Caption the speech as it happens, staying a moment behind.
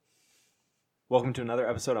Welcome to another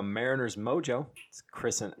episode of Mariners Mojo. It's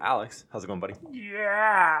Chris and Alex. How's it going, buddy?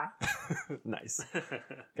 Yeah. Nice.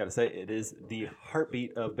 Gotta say, it is the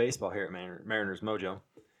heartbeat of baseball here at Mariners Mojo.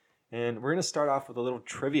 And we're going to start off with a little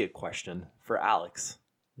trivia question for Alex.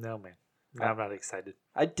 No, man. No, I'm not excited.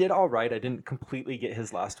 I did all right. I didn't completely get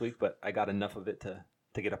his last week, but I got enough of it to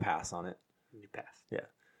get a pass on it. You passed. Yeah.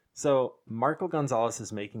 So, Marco Gonzalez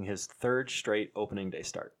is making his third straight opening day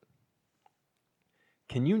start.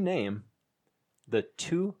 Can you name the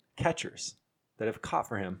two catchers that have caught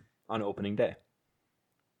for him on opening day?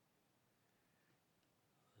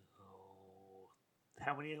 Oh,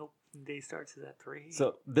 how many open day starts is that? 3?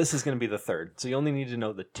 So this is going to be the third. So you only need to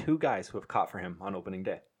know the two guys who have caught for him on opening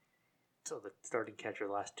day. So the starting catcher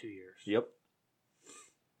the last 2 years. Yep.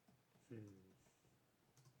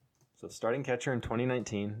 So starting catcher in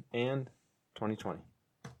 2019 and 2020.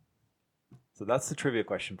 So that's the trivia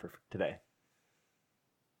question for today.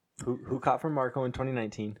 Who caught for Marco in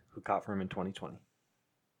 2019? Who caught for him in 2020?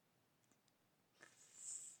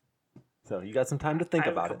 So you got some time to think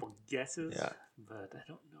about it. I have a couple guesses, Yeah. but I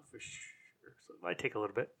don't know for sure. So it might take a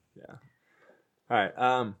little bit. Yeah. All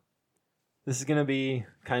right. This is going to be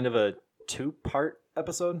kind of a two-part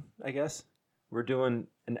episode, I guess. We're doing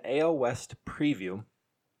an AL West preview,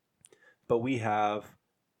 but we have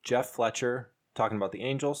Jeff Fletcher talking about the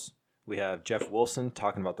Angels. We have Jeff Wilson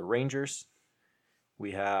talking about the Rangers.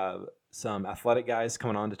 We have some athletic guys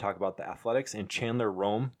coming on to talk about the Athletics and Chandler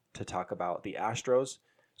Rome to talk about the Astros.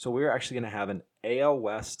 So we're actually going to have an AL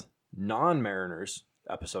West non-Mariners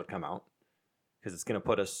episode come out because it's going to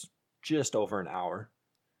put us just over an hour.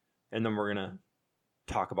 And then we're going to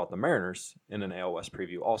talk about the Mariners in an AL West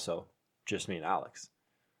preview also, just me and Alex.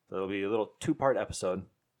 So it'll be a little two-part episode,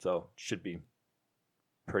 so should be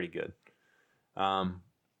pretty good.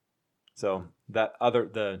 So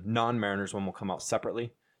the non-Mariners one will come out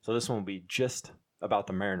separately. So this one will be just about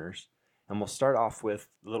the Mariners. And we'll start off with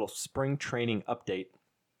a little spring training update.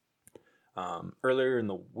 Earlier in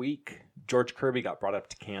the week, George Kirby got brought up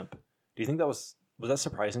to camp. Do you think that was that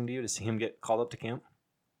surprising to you to see him get called up to camp?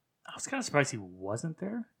 I was kind of surprised he wasn't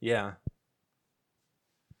there. Yeah.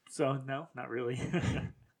 So, no, not really.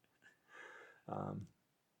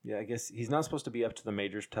 Yeah, I guess he's not supposed to be up to the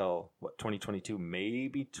majors till, 2022,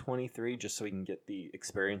 maybe 23, just so he can get the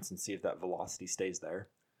experience and see if that velocity stays there.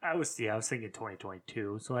 I was thinking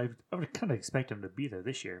 2022, so I would kind of expect him to be there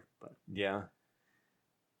this year. But Yeah.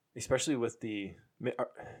 Especially with do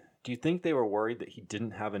you think they were worried that he didn't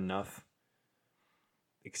have enough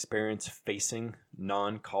experience facing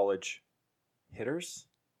non-college hitters?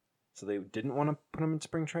 So they didn't want to put him in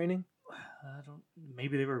spring training?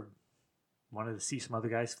 Maybe they wanted to see some other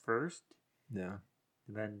guys first. Yeah.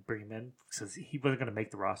 And then bring him in because he wasn't going to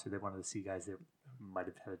make the roster. They wanted to see guys that might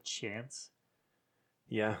have had a chance.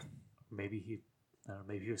 Yeah. Maybe he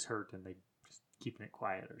was hurt and they just keeping it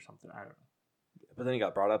quiet or something. I don't know. But then he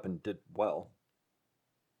got brought up and did well.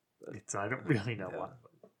 I don't really know Yeah. why.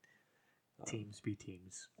 Teams be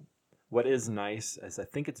teams. What is nice is I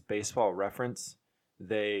think it's Baseball Reference.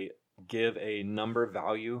 They give a number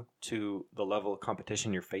value to the level of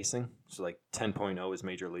competition you're facing. So like 10.0 is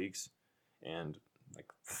major leagues and like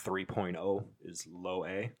 3.0 is low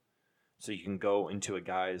A. So you can go into a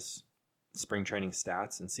guy's spring training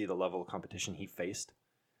stats and see the level of competition he faced.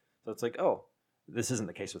 So it's like, oh, this isn't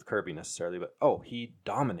the case with Kirby necessarily, but oh, he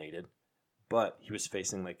dominated, but he was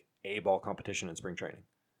facing like A-ball competition in spring training.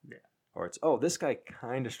 Yeah. Or it's, oh, this guy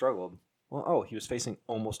kind of struggled. Well, oh, he was facing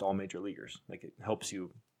almost all major leaguers. Like it helps you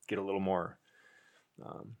get a little more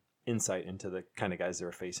insight into the kind of guys they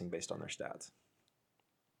were facing based on their stats.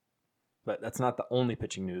 But that's not the only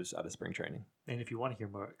pitching news out of spring training. And if you want to hear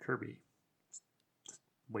more about Kirby, just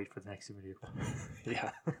wait for the next video.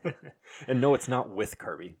 Yeah. And no, it's not with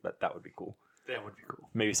Kirby, but that would be cool. That would be cool.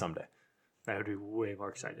 Maybe someday. I would be way more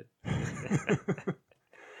excited.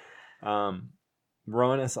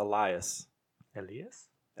 Rowanus Elias.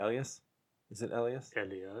 Elias? Is it Elias?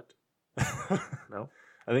 Elliot. No?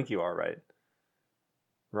 I think you are right.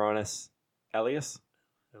 Rowanus Elias?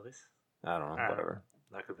 Elias? I don't know. Whatever.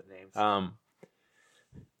 Not good with names.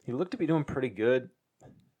 He looked to be doing pretty good,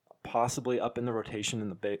 possibly up in the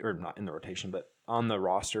rotation or not in the rotation, but on the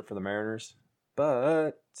roster for the Mariners.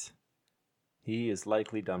 But he is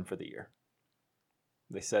likely done for the year.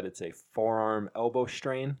 They said it's a forearm elbow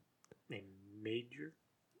strain. A major?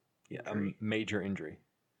 Yeah, injury? a major injury.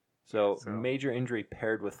 So major injury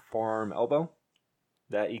paired with forearm elbow,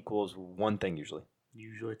 that equals one thing usually.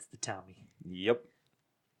 Usually it's the tummy. Yep.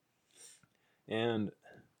 And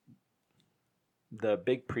the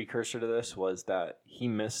big precursor to this was that he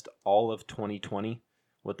missed all of 2020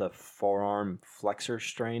 with a forearm flexor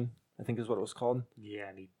strain, I think is what it was called. Yeah,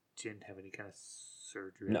 and he didn't have any kind of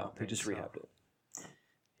surgery. I No, don't he think just so. rehabbed it.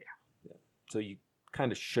 Yeah. So you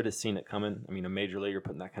kind of should have seen it coming. I mean, a major leaguer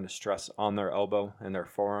putting that kind of stress on their elbow and their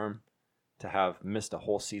forearm to have missed a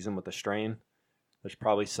whole season with a strain. There's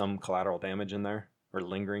probably some collateral damage in there or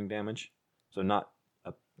lingering damage. So not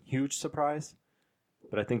a huge surprise,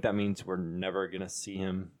 but I think that means we're never going to see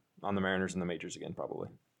him on the Mariners in the majors again, probably.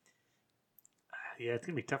 Yeah, it's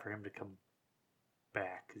going to be tough for him to come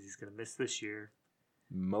back because he's going to miss this year.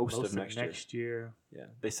 Most of next year. Yeah.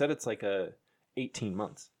 They said it's like 18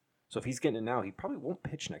 months. So if he's getting it now, he probably won't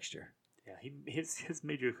pitch next year. Yeah, his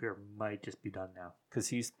major career might just be done now. Because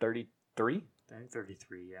he's 33? I think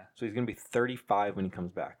 33, yeah. So he's going to be 35 when he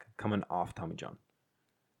comes back, coming off Tommy John.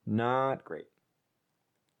 Not great.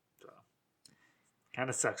 So, kind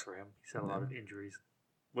of sucks for him. He's had a lot of injuries.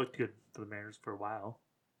 Looked good for the Mariners for a while.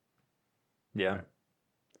 Yeah.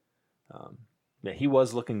 Yeah, he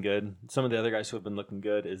was looking good. Some of the other guys who have been looking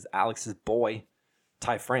good is Alex's boy,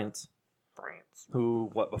 Ty France.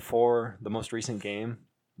 Who, before the most recent game,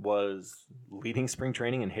 was leading spring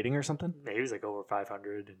training and hitting or something? Yeah, he was like over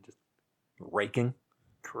 500 and just raking.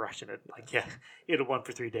 Crushing it. Like, yeah, he had a 1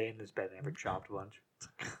 for 3 day and his batting average chopped a bunch.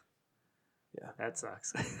 Yeah. That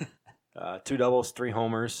sucks. 2 doubles, 3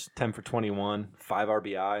 homers, 10 for 21, 5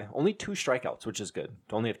 RBI. Only 2 strikeouts, which is good.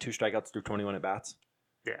 To only have 2 strikeouts through 21 at bats.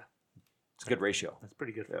 Yeah. It's a good ratio. That's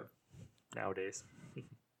pretty good for him nowadays.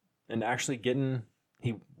 And actually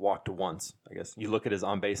he walked once, I guess. You look at his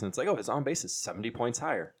on base and it's like, oh, his on base is 70 points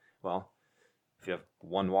higher. Well, if you have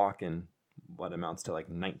 1 walk and what amounts to like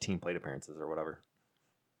 19 plate appearances or whatever,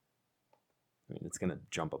 I mean, it's going to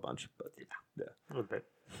jump a bunch. But yeah. A little bit.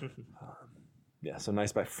 Yeah, so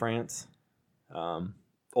nice by France.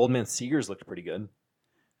 Old man Seegers looked pretty good.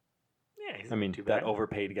 Yeah, he's I mean, too that bad.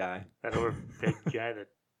 overpaid guy. That overpaid guy that,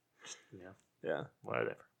 Yeah.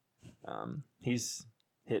 whatever. He's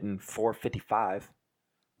hitting .455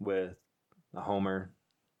 with a homer,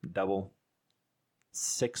 double,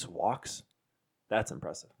 6 walks. That's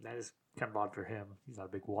impressive. That is kind of odd for him. He's not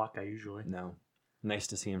a big walk guy usually. No. Nice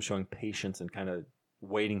to see him showing patience and kind of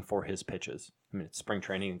waiting for his pitches. I mean, it's spring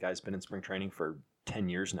training, and the guy's been in spring training for 10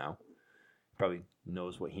 years now. Probably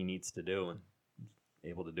knows what he needs to do and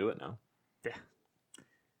able to do it now. Yeah.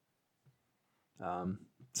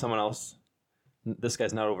 Someone else, this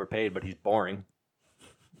guy's not overpaid, but he's boring.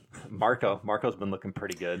 Marco's been looking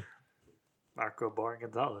pretty good. Marco Boring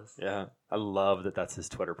Gonzalez. Yeah, I love that that's his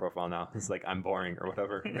Twitter profile now. It's like, I'm boring or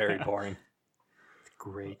whatever. Very boring.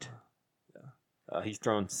 Great. He's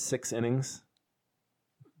thrown 6 innings.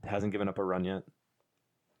 Hasn't given up a run yet.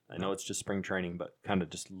 I know it's just spring training, but kind of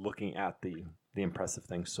just looking at the impressive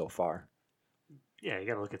things so far. Yeah, you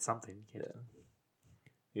got to look at something.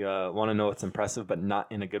 You want to know what's impressive, but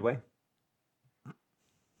not in a good way?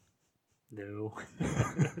 No.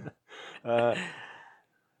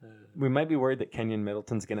 We might be worried that Kenyon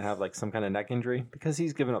Middleton's going to have like some kind of neck injury because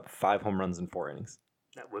he's given up 5 home runs in 4 innings.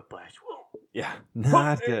 That whiplash. Whoa. Yeah,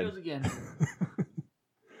 not there good. It goes again.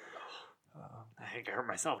 I think I hurt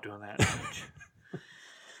myself doing that.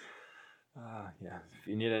 Yeah, if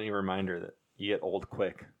you need any reminder that you get old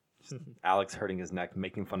quick, Alex hurting his neck,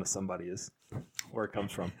 making fun of somebody is where it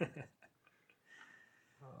comes from.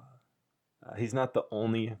 He's not the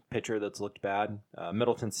only pitcher that's looked bad.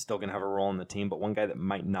 Middleton's still going to have a role in the team, but one guy that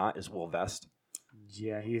might not is Will Vest.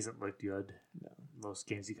 Yeah, he hasn't looked good. No. Most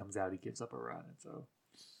games he comes out, he gives up a run. And so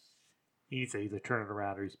he needs to either turn it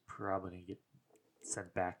around or he's probably going to get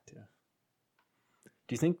sent back to.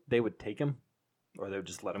 Do you think they would take him, or they would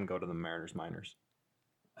just let him go to the Mariners minors?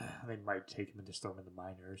 They might take him and just throw him in the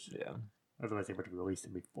minors. Yeah. Otherwise, they would have released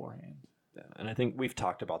him beforehand. Yeah, and I think we've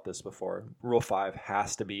talked about this before. Rule 5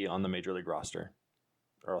 has to be on the Major League roster,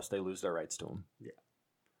 or else they lose their rights to him.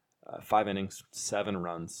 Yeah. 5 innings, 7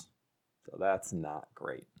 runs. So that's not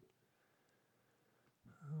great.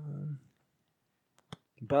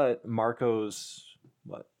 But Marco's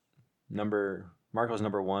number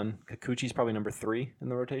 1. Kikuchi's probably number 3 in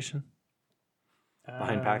the rotation.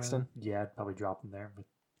 Behind Paxton? Yeah, I'd probably drop him there. But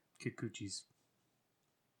Kikuchi's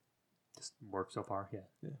just worked so far.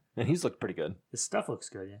 Yeah. And he's looked pretty good. His stuff looks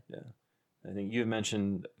good, yeah. I think you've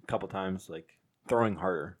mentioned a couple times, like, throwing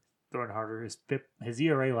harder. Throwing harder. His FIP, his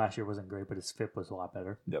ERA last year wasn't great, but his FIP was a lot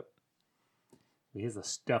better. Yep. He has the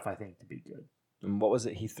stuff, I think, to be good. And what was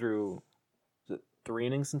it? He threw, was it 3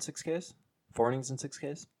 innings and 6 Ks? 4 innings and 6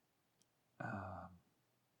 Ks?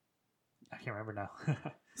 I can't remember now.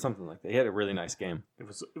 Something like that. He had a really nice game. It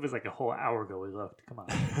was like a whole hour ago we looked. Come on.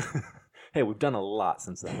 Hey, we've done a lot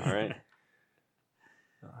since then, all right?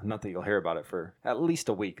 Not that you'll hear about it for at least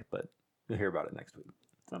a week, but you'll hear about it next week.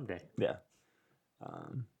 Someday. Yeah.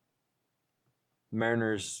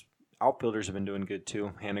 Mariners outfielders have been doing good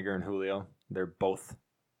too. Haniger and Julio. They're both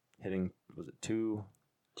hitting, was it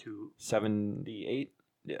 278?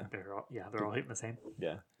 Yeah. They're all hitting the same.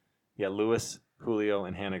 Yeah. Yeah, Lewis, Julio,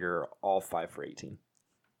 and Haniger are all 5 for 18.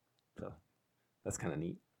 So that's kind of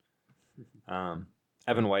neat.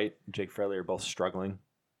 Evan White, Jake Fraley are both struggling.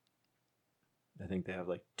 I think they have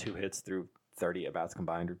like 2 hits through 30 at-bats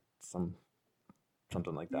combined or something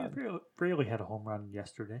like that. Yeah, Fraley had a home run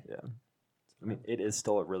yesterday. Yeah. I mean, it is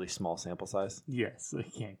still a really small sample size. Yes, they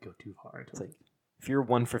can't go too hard. It's like, if you're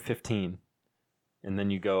 1 for 15 and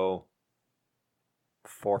then you go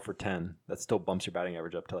 4 for 10, that still bumps your batting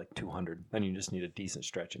average up to like 200. Then you just need a decent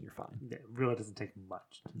stretch and you're fine. Yeah, it really doesn't take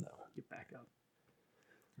much to get back up.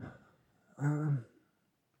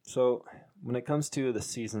 So when it comes to the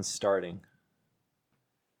season starting,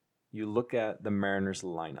 you look at the Mariners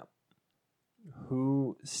lineup.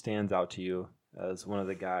 Who stands out to you as one of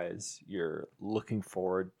the guys you're looking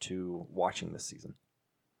forward to watching this season?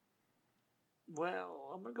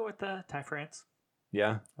 Well, I'm going to go with Ty France.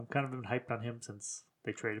 Yeah? I've kind of been hyped on him since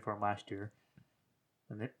they traded for him last year.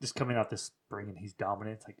 And just coming out this spring and he's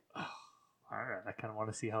dominant, it's like, oh, all right, I kind of want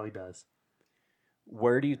to see how he does.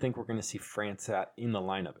 Where do you think we're going to see France at in the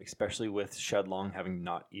lineup, especially with Shed Long having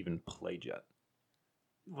not even played yet?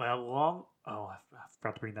 Well, I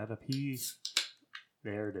forgot to bring that up.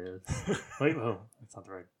 There it is. Wait, that's not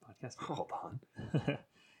the right podcast. Hold on.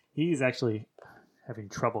 He's actually having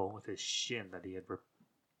trouble with his shin that he had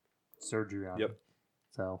surgery on. Yep.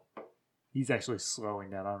 So he's actually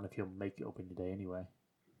slowing down. I don't know if he'll make opening day anyway.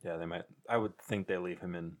 Yeah, they might. I would think they leave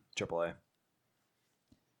him in AAA.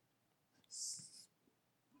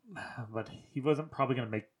 But he wasn't probably going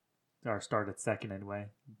to make our start at second anyway.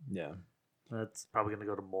 Yeah. That's probably going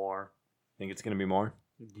to go to Moore. Think it's going to be Moore?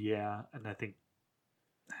 Yeah, and I think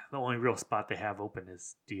the only real spot they have open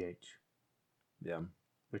is DH. Yeah.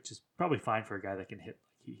 Which is probably fine for a guy that can hit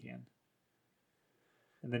like he can.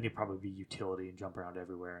 And then he'll probably be utility and jump around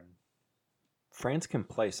everywhere. And France can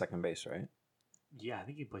play second base, right? yeah, I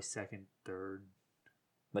think he plays second, third.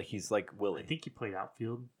 Like he's like Willie, I think he played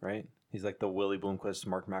outfield. right? He's like the Willie Bloomquist,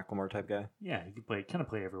 Mark McLemore type guy. Yeah, he could kind of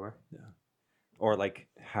play everywhere. Yeah. Or like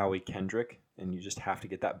Howie Kendrick, and you just have to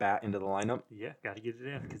get that bat into the lineup. Yeah, got to get it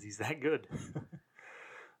in because he's that good.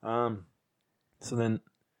 So then,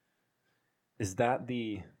 is that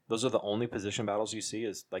those are the only position battles you see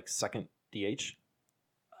is like second DH?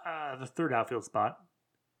 The third outfield spot.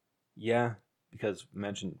 Yeah, because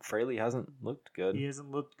mentioned Fraley hasn't looked good. He hasn't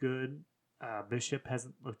looked good. Bishop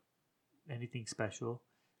hasn't looked anything special,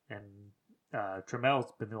 and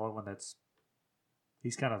Tramel's been the only one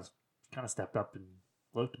he's kind of stepped up and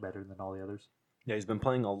looked better than all the others. Yeah, he's been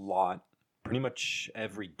playing a lot, pretty much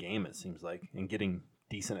every game it seems like, and getting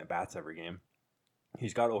decent at bats every game.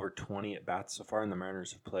 He's got over 20 at bats so far, and the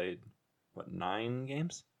Mariners have played 9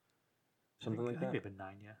 games, something like that. I think they've been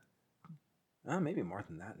 9, yeah. Maybe more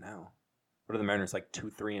than that now. What are the Mariners, like 2,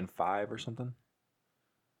 3, and 5 or something?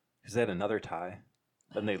 Because they had another tie.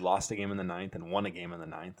 Then they lost a game in the 9th and won a game in the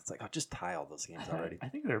 9th. It's like, just tie all those games already. I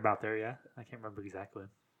think they're about there, yeah. I can't remember exactly.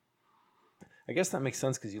 I guess that makes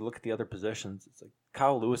sense because you look at the other positions. It's like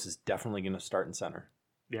Kyle Lewis is definitely going to start in center.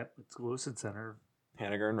 Yep, it's Lewis in center.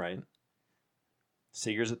 Haniger in right.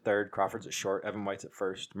 Seager's at third. Crawford's at short. Evan White's at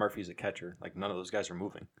first. Murphy's at catcher. Like, none of those guys are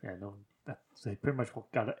moving. Yeah, no. They pretty much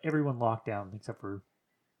got everyone locked down except for...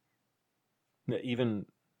 Yeah, even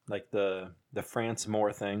like the France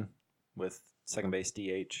Moore thing with second base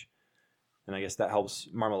DH. And I guess that helps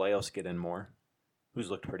Marmoleos get in more,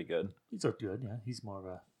 who's looked pretty good. He's looked good, yeah. He's more of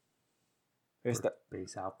a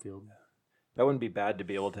base outfield. That wouldn't be bad to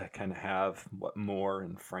be able to kind of have what Moore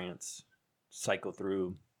and France cycle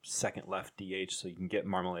through second left DH so you can get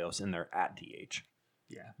Marmoleos in there at DH.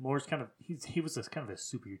 Yeah, Moore's kind of he was kind of a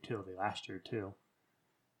super utility last year too.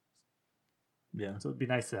 Yeah. So it'd be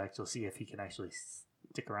nice to actually see if he can actually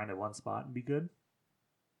stick around at one spot and be good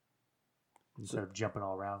instead of jumping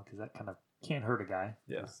all around, because that kind of can't hurt a guy.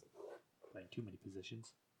 Yeah. Playing too many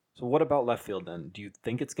positions. So what about left field then? Do you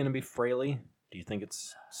think it's going to be Fraley? Do you think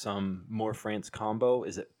it's some Moore France combo?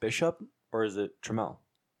 Is it Bishop or is it Trammell?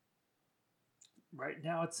 Right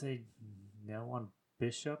now, I'd say no on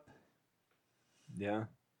Bishop. Yeah.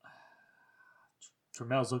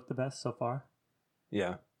 Trammell's looked the best so far.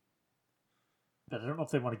 Yeah. But I don't know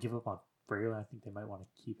if they want to give up on Fraley. I think they might want to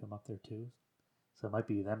keep him up there too. So it might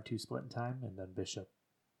be them two splitting time, and then Bishop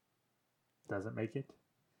doesn't make it.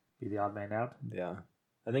 Be the odd man out. Yeah.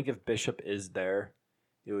 I think if Bishop is there,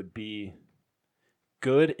 it would be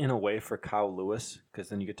good in a way for Kyle Lewis, because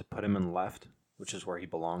then you get to put him in left, which is where he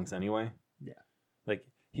belongs anyway. Yeah. Like,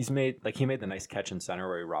 he made the nice catch in center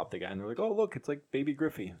where he robbed the guy, and they're like, "Oh, look, it's like Baby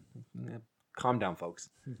Griffey." Yeah, calm down, folks.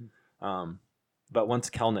 But once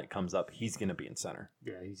Kelnick comes up, he's going to be in center.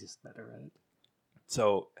 Yeah, he's just better at it.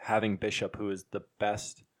 So having Bishop, who is the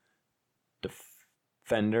best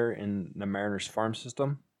defender in the Mariners farm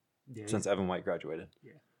system since Evan White graduated.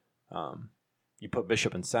 Yeah. You put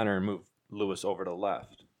Bishop in center and move Lewis over to the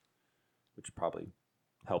left, which probably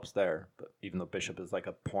helps there. But even though Bishop is like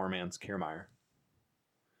a poor man's Kiermaier,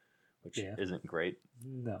 which isn't great.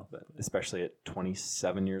 No. But especially at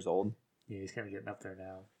 27 years old. Yeah, he's kind of getting up there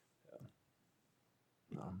now.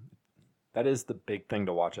 That is the big thing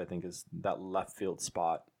to watch, I think, is that left field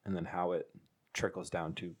spot and then how it trickles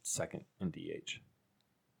down to second and DH.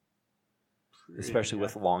 Especially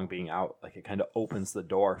with Long being out. Like, it kind of opens the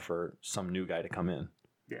door for some new guy to come in.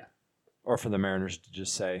 Yeah. Or for the Mariners to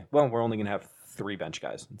just say, well, we're only going to have 3 bench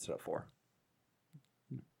guys instead of 4.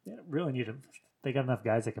 They don't really need them. They got enough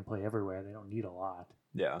guys that can play everywhere. They don't need a lot.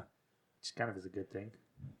 Yeah. Which kind of is a good thing.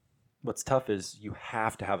 What's tough is you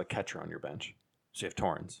have to have a catcher on your bench. So you have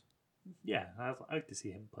Torrens. Yeah, I like to see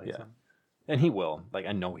him play some. And he will. Like,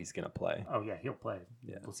 I know he's going to play. Oh, yeah, he'll play.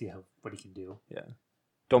 Yeah. We'll see what he can do. Yeah.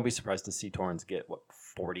 Don't be surprised to see Torrens get,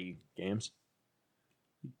 40 games?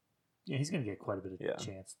 Yeah, he's going to get quite a bit of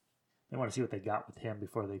chance. They want to see what they got with him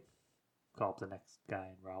before they call up the next guy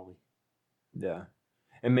in Raleigh. Yeah.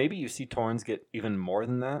 And maybe you see Torrens get even more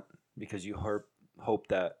than that because you hope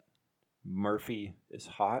that Murphy is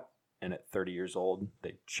hot and at 30 years old,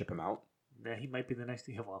 they ship him out. Yeah, he might be the next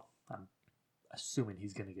thing. Well, I'm assuming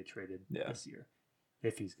he's going to get traded this year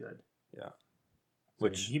if he's good. Yeah. So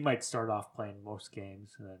which he might start off playing most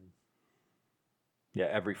games and then. Yeah,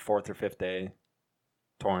 every 4th or 5th day,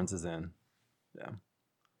 Torrens is in. Yeah.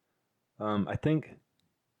 I think,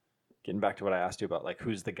 getting back to what I asked you about, like,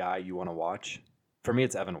 who's the guy you want to watch? For me,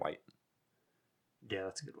 it's Evan White. Yeah,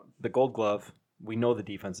 that's a good one. The Gold Glove, we know the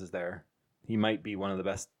defense is there. He might be one of the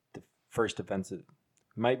best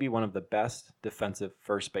might be one of the best defensive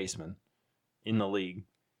first basemen in the league.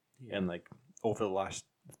 Yeah. And, like, over the last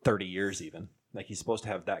 30 years even. Like, he's supposed to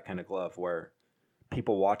have that kind of glove where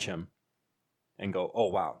people watch him and go, oh,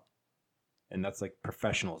 wow. And that's like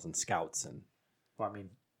professionals and scouts. And well, I mean,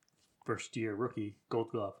 first year rookie,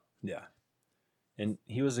 Gold Glove. Yeah. And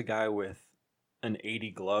he was a guy with an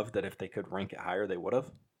 80 glove that if they could rank it higher, they would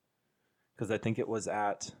have. Because I think it was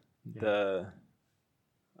at the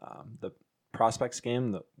prospects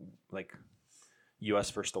game, the like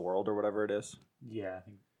U.S. versus the world or whatever it is. Yeah. I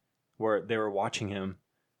think. Where they were watching him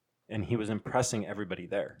and he was impressing everybody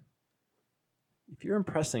there. If you're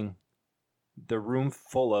impressing the room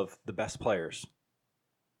full of the best players,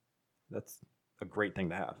 that's a great thing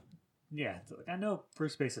to have. Yeah. I know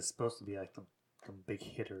first base is supposed to be like some big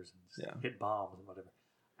hitters and just hit bombs and whatever.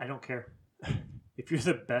 I don't care. If you're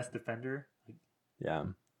the best defender,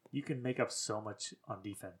 you can make up so much on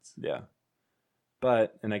defense. Yeah.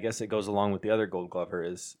 But, and I guess it goes along with the other Gold Glover,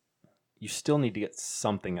 is you still need to get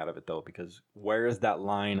something out of it, though, because where is that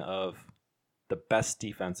line of the best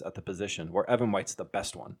defense at the position where Evan White's the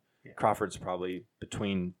best one? Yeah. Crawford's probably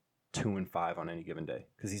between 2 and 5 on any given day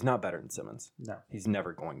because he's not better than Simmons. No. He's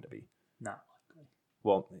never going to be. Not likely.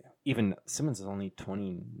 Well, even Simmons is only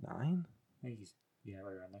 29. I think he's,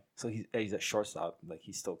 right around there. So he's at shortstop. Like,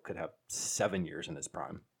 he still could have 7 years in his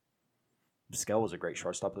prime. Skell was a great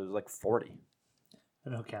shortstop, but it was like 40. I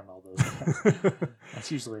don't count all those guys.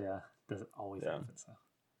 That's usually doesn't always happen.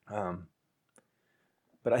 So.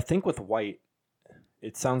 But I think with White,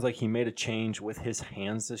 it sounds like he made a change with his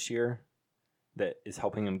hands this year that is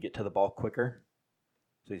helping him get to the ball quicker.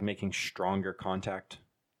 So he's making stronger contact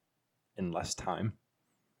in less time.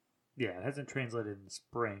 Yeah, it hasn't translated in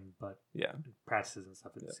spring, but in practices and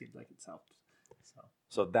stuff, it seems like it's helped.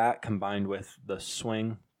 So that combined with the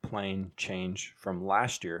swing plane change from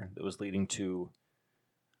last year that was leading to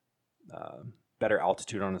better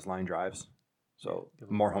altitude on his line drives. So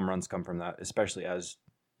more home runs come from that, especially as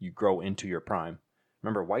you grow into your prime.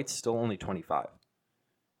 Remember, White's still only 25.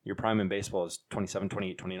 Your prime in baseball is 27,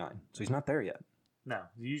 28, 29. So he's not there yet. No,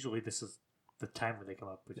 usually this is the time where they come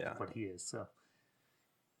up with what he is. So.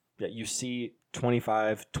 Yeah, you see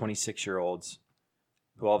 25, 26-year-olds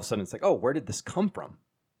who all of a sudden it's like, oh, where did this come from?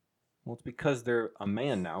 Well, it's because they're a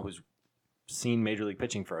man now who's seen Major League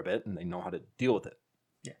pitching for a bit and they know how to deal with it.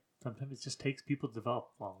 Yeah, sometimes it just takes people to develop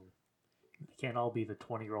longer. They can't all be the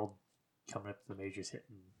 20-year-old coming up to the majors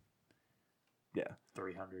hitting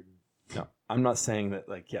 300. No, I'm not saying that,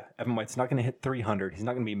 Evan White's not going to hit 300. He's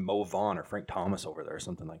not going to be Mo Vaughn or Frank Thomas over there or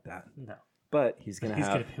something like that. No. But he's going to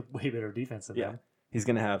have way better defense than them. He's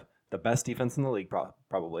going to have the best defense in the league,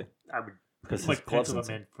 probably. I would because his Like gloves pencil him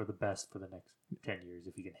insane. in for the best for the next 10 years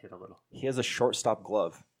if he can hit a little. He has a shortstop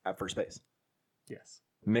glove at first base, Yes.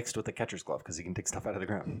 mixed with a catcher's glove because he can take stuff out of the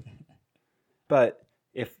ground. But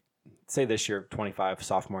if, say this year, 25,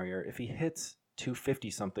 sophomore year, if he hits 250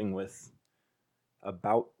 something with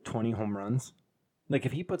about 20 home runs, like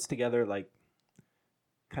if he puts together like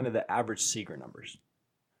kind of the average Seager numbers,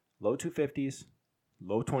 low 250s,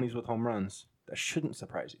 low 20s with home runs, that shouldn't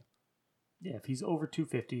surprise you. Yeah, if he's over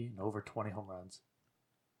 250 and over 20 home runs,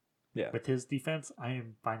 Yeah. with his defense, I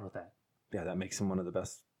am fine with that. Yeah, that makes him one of the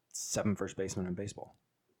best 7 first basemen in baseball.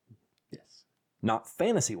 Yes. Not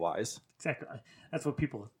fantasy-wise, Exactly. That's what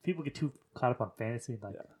people get too caught up on fantasy.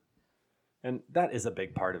 Like, yeah. And that is a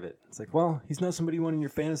big part of it. It's like, well, he's not somebody you want in your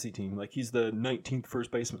fantasy team. Like, he's the 19th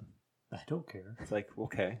first baseman. I don't care. It's like,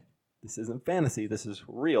 okay, this isn't fantasy. This is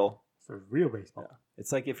real. For real baseball. Yeah.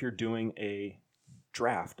 It's like if you're doing a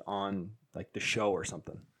draft on, like, the show or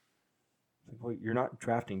something. It's like, well, you're not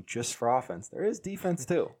drafting just for offense. There is defense,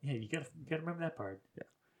 too. Yeah, you gotta remember that part. Yeah.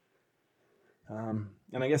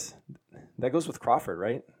 And I guess that goes with Crawford,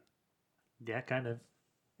 right? Yeah, kind of.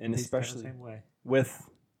 And He's kinda especially the same way. with,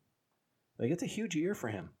 like, it's a huge year for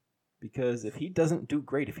him. Because if he doesn't do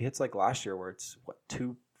great, if he hits like last year where it's, what,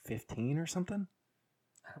 215 or something?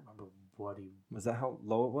 I don't remember what he. Was that how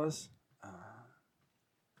low it was?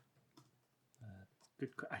 Good.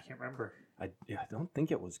 I can't remember. I don't think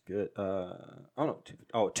it was good. Oh, no.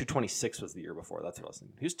 226 was the year before. That's what I was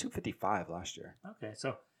thinking. He was 255 last year. Okay,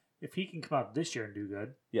 so if he can come out this year and do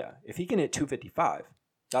good, Yeah. If he can hit 255,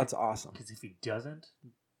 that's awesome. because if he doesn't,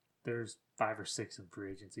 there's 5 or 6 in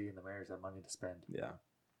free agency, and the Mariners have money to spend. Yeah.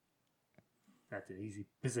 That's an easy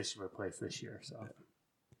position to replace this year. So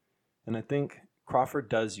And I think Crawford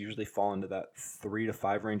does usually fall into that 3 to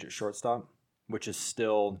 5 range at shortstop, which is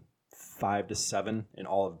still 5 to 7 in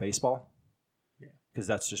all of baseball. Yeah. Because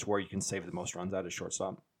that's just where you can save the most runs out at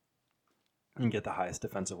shortstop and get the highest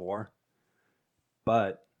defensive WAR.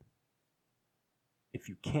 But if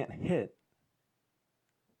you can't hit,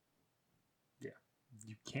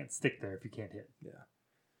 you can't stick there if you can't hit.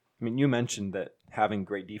 I mean, you mentioned that having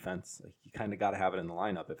great defense, like you kind of got to have it in the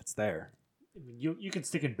lineup if it's there. I mean, you can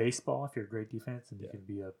stick in baseball if you're a great defense, and you Yeah. can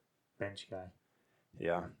be a bench guy,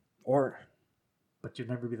 Yeah. Or, but you'll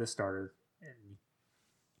never be the starter, and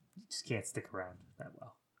you just can't stick around that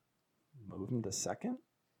well. move him to second?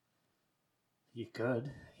 You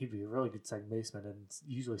could. He'd be a really good second baseman, and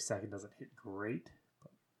usually second doesn't hit great.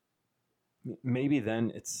 Maybe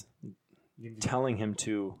then it's You can telling him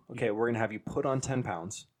to, okay, we're going to have you put on 10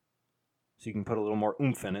 pounds so you can put a little more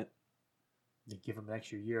oomph in it. you give him an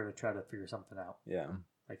extra year to try to figure something out. Yeah.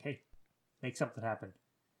 Like, hey, make something happen.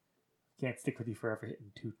 Can't stick with you forever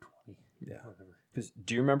hitting 220. Yeah. Whatever. Because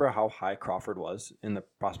do you remember how high Crawford was in the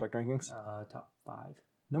prospect rankings? Top 5.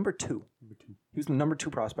 Number 2. Number 2. He was the number 2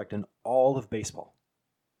 prospect in all of baseball.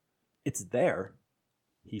 It's there.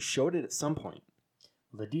 He showed it at some point.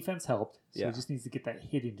 Well, the defense helped, so Yeah. he just needs to get that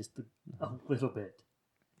hitting just a little bit.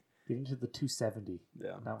 Get into the 270.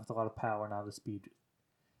 Yeah. Not with a lot of power, not the speed.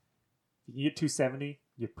 If you get 270,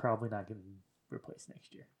 you're probably not getting replaced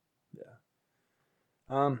next year.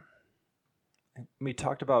 Yeah. We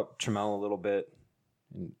talked about Trammell a little bit,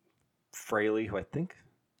 and Fraley, who I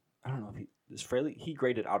don't know if is Fraley. He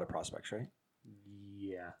graded out of prospects, right?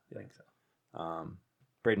 Yeah, I think so.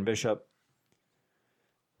 Braden Bishop.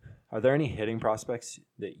 Are there any hitting prospects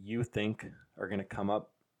that you think are going to come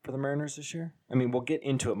up for the Mariners this year? I mean, we'll get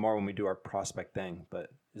into it more when we do our prospect thing, but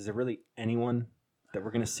is there really anyone that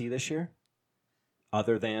we're going to see this year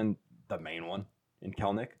other than the main one in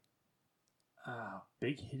Kelnick?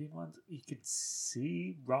 Big hitting ones. You could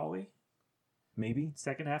see Raleigh Maybe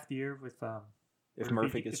second half of the year with if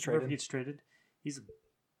Murphy gets if traded. Murphy gets traded, he's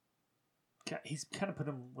kind of put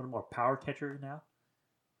him one more power catcher now.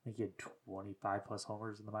 I think he had 25 plus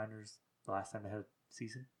homers in the minors the last time they had a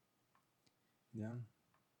season. Yeah.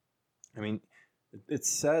 I mean, it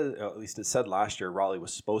said, at least it said last year, Raleigh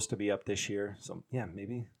was supposed to be up this year. So, yeah,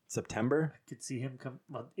 maybe September. I could see him come.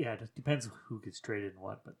 Well, yeah, it depends who gets traded and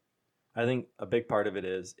what, but I think a big part of it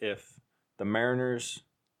is if the Mariners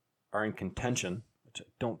are in contention, which I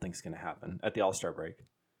don't think is going to happen at the All-Star break.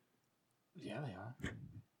 yeah, they are.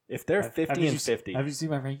 If they're Have 50 you and 50. Have you seen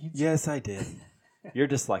my rankings? Yes, I did. You're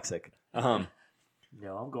dyslexic. No,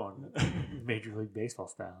 I'm going Major League Baseball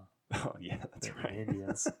style. Oh, yeah, that's The right.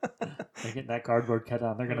 Indians. They're getting that cardboard cut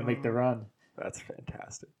on. They're going to make the run. That's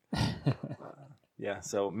fantastic. Yeah,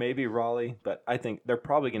 so maybe Raleigh, but I think they're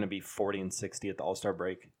probably going to be 40 and 60 at the All-Star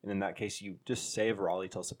break. And in that case, you just save Raleigh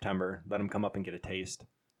till September, let him come up and get a taste.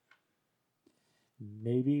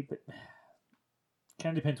 Maybe, but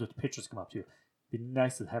kind of depends what the pitchers come up to. Be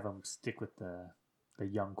nice to have them stick with the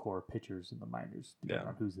young core pitchers in the minors, depending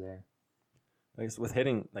on who's there. I guess with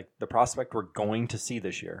hitting, like the prospect we're going to see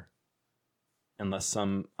this year, unless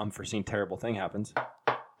some unforeseen terrible thing happens.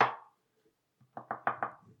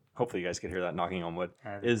 Hopefully you guys could hear that knocking on wood.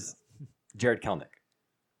 Is Jared Kelnick,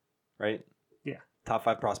 right? Yeah. Top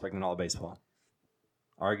 5 prospect in all of baseball.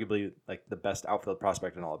 Arguably like the best outfield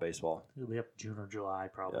prospect in all of baseball. He'll be up June or July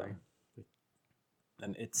probably. Yeah.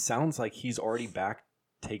 And it sounds like he's already back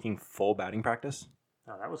taking full batting practice.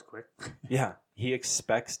 Oh, that was quick. Yeah. He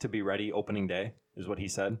expects to be ready opening day, is what he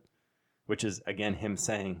said. Which is, again, him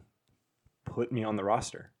saying, put me on the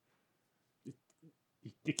roster.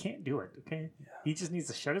 You can't do it, okay? Yeah. He just needs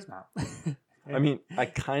to shut his mouth. I mean, I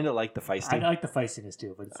kind of like the feisty. I like the feistiness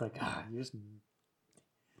too, but it's like, you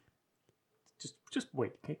just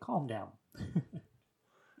wait, okay? Calm down.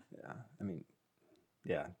 Yeah, I mean,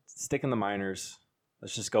 yeah, stick in the minors.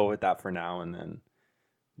 Let's just go with that for now, and then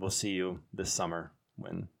we'll see you this summer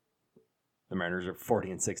when the Mariners are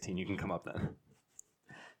 40-16. You can come up then.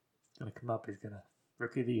 He's gonna come up. He's gonna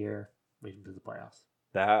rookie of the year, lead him to the playoffs.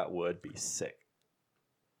 That would be sick.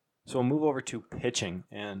 So we'll move over to pitching,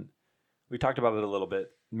 and we talked about it a little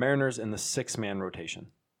bit. Mariners in the 6-man rotation.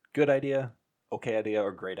 Good idea, okay idea,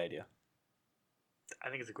 or great idea? I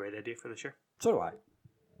think it's a great idea for this year. So do I. I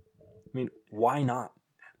mean, why not?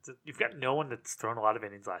 You've got no one that's thrown a lot of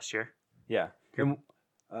innings last year. Yeah. And,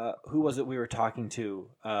 who was it we were talking to?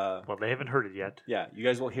 Well, they haven't heard it yet. Yeah, you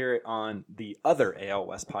guys will hear it on the other AL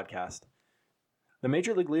West podcast. The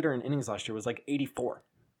major league leader in innings last year was like 84.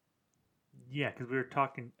 Yeah, because we were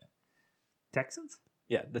talking Texans?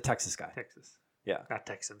 Yeah, the Texas guy. Texas. Yeah. Not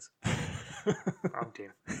Texans. Wrong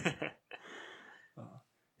team.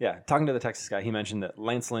 Yeah, talking to the Texas guy, he mentioned that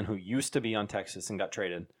Lance Lynn, who used to be on Texas and got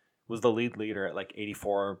traded, was the lead leader at like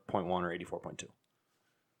 84.1 or 84.2.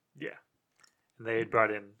 Yeah. And they had brought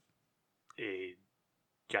in a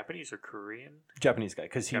Japanese or Korean? Japanese guy,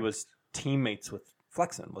 because he was teammates with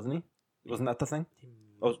Flexen, wasn't he? Wasn't that the thing?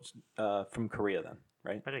 Oh, from Korea then,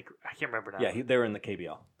 right? I can't remember now. Yeah, they were in the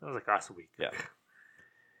KBL. That was like last week. Yeah.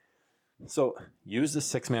 So use the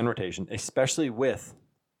 6-man rotation, especially with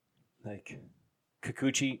like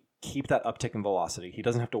Kikuchi. Keep that uptick in velocity. He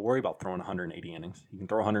doesn't have to worry about throwing 180 innings. He can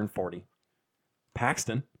throw 140.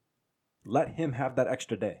 Paxton, let him have that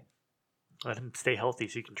extra day. Let him stay healthy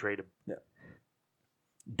so you can trade him. Yeah.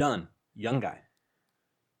 Dunn, young guy.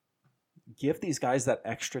 Give these guys that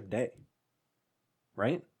extra day.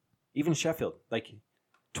 Right? Even Sheffield, like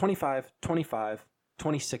 25, 25,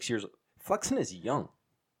 26 years old. Flexen is young.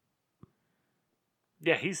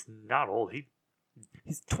 Yeah, he's not old.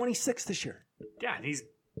 He's 26 this year. Yeah, and he's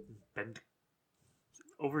been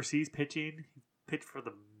overseas pitching. He pitched for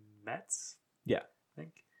the Mets. Yeah. I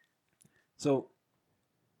think. So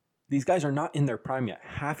these guys are not in their prime yet.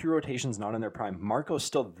 Half your rotation's not in their prime. Marco's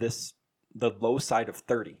still the low side of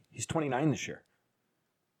 30. He's 29 this year.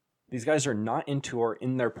 These guys are not into or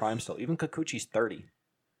in their prime still. Even Kikuchi's 30.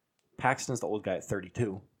 Paxton's the old guy at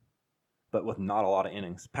 32, but with not a lot of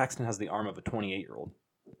innings. Paxton has the arm of a 28-year-old.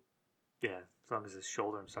 Yeah, as long as his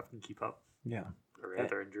shoulder and stuff can keep up. Yeah. Or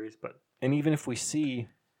other injuries, but... And even if we see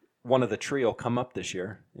one of the trio come up this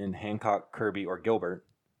year in Hancock, Kirby, or Gilbert,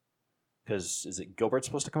 because is it Gilbert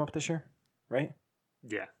supposed to come up this year, right?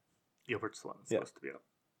 Yeah. Gilbert's the one that's supposed to be up.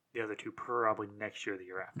 The other two probably next year or the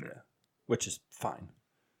year after. Yeah. Which is fine.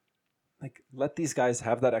 Like, let these guys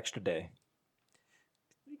have that extra day.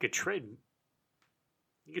 You could trade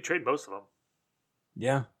most of them.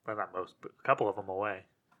 Yeah. Well, not most, but a couple of them away.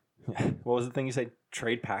 What was the thing you said?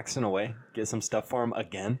 Trade Paxton away? Get some stuff for him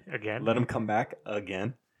again? Again? Let him come back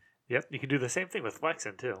again? Yep. You can do the same thing with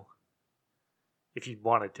Flexen, too. If you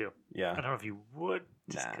wanted to. Yeah. I don't know if you would,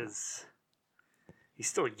 just because he's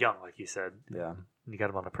still young, like you said. Yeah. And you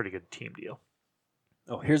got him on a pretty good team deal.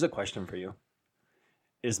 Oh, here's a question for you.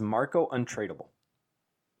 Is Marco untradeable?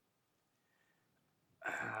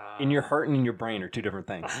 In your heart and in your brain are two different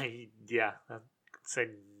things. Yeah. I'd say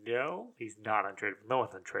no, he's not untradeable. No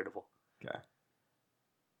one's untradeable. Okay.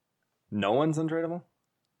 No one's untradeable?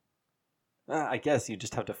 I guess you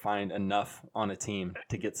just have to find enough on a team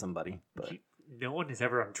to get somebody. But no one is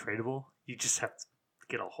ever untradeable. You just have to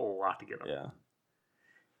get a whole lot to get them.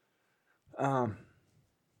 Yeah.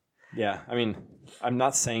 Yeah, I mean, I'm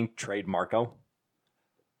not saying trade Marco,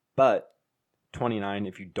 but 29,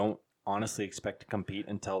 if you don't honestly expect to compete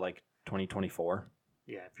until like 2024.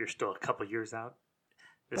 Yeah, if you're still a couple years out,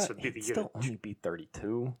 this would be the year. Still only be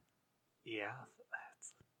 32. Yeah,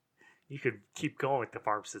 you could keep going with the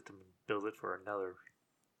farm system and build it for another.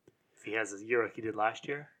 If he has a year like he did last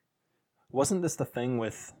year. Wasn't this the thing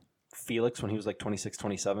with Felix when he was like 26,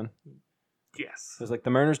 27? Yes. It was like the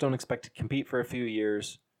Mariners don't expect to compete for a few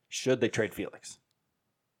years. Should they trade Felix?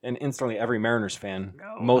 And instantly, every Mariners fan,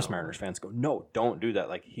 most Mariners fans go, no, don't do that.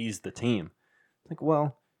 Like, he's the team. Like,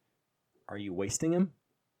 well, are you wasting him?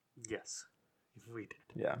 Yes, we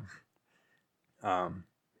did. Yeah.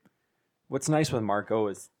 What's nice with Marco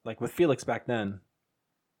is, like, with Felix back then,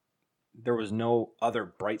 there was no other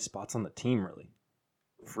bright spots on the team, really.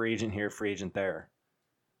 Free agent here, free agent there.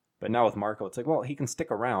 But now with Marco, it's like, well, he can stick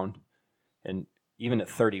around. And even at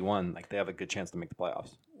 31, like, they have a good chance to make the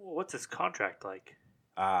playoffs. Well, what's his contract like?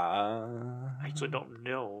 I actually don't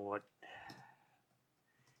know what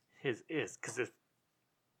his is, because if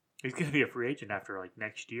he's going to be a free agent after like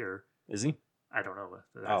next year. Is he? I don't know.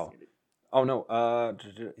 Oh no.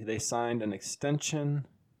 They signed an extension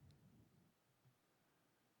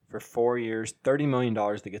for 4 years, $30 million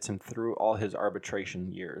that gets him through all his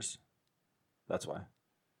arbitration years. That's why.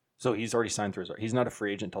 So he's already signed through his. He's not a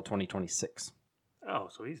free agent until 2026. Oh,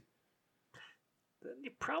 so he's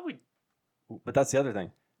probably. But that's the other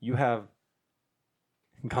thing. You have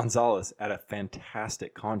Gonzalez at a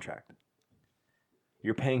fantastic contract.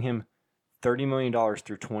 You're paying him $30 million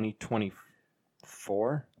through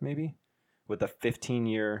 2024, maybe, with a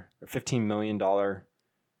 15-year or $15 million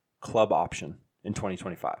club option in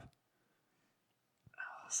 2025.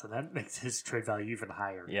 So that makes his trade value even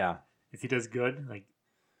higher. Yeah. If he does good, like,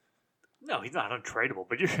 no, he's not untradeable,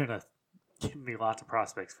 but you're going to give me lots of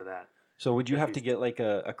prospects for that. So would you have to get like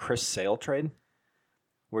a Chris Sale trade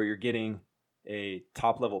where you're getting a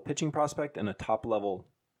top-level pitching prospect and a top-level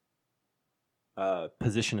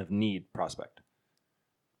position of need prospect?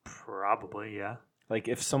 Probably, yeah. Like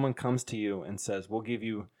if someone comes to you and says, we'll give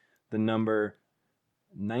you the number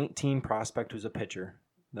 19 prospect who's a pitcher,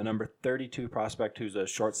 the number 32 prospect who's a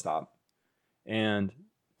shortstop, and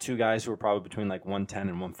two guys who are probably between like 110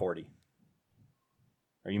 and 140.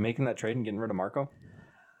 Are you making that trade and getting rid of Marco?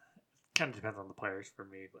 Kind of depends on the players for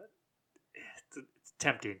me, but it's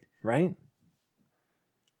tempting. Right?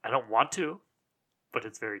 I don't want to, but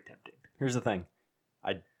it's very tempting. Here's the thing.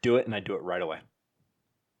 I do it, and I do it right away.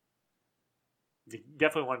 You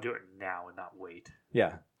definitely want to do it now and not wait.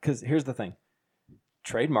 Yeah, because here's the thing.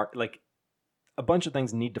 Like, a bunch of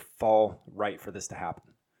things need to fall right for this to happen.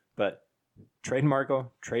 But trade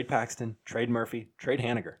Marco, trade Paxton, trade Murphy, trade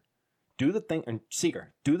Haniger. Do the thing, and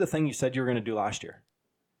Seager, do the thing you said you were going to do last year.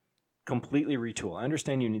 Completely retool. I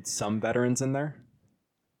understand you need some veterans in there.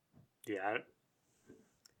 Yeah.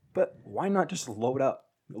 But why not just load up?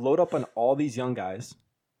 Load up on all these young guys.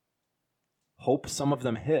 Hope some of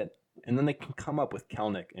them hit. And then they can come up with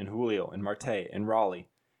Kelnick and Julio and Marte and Raleigh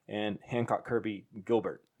and Hancock, Kirby,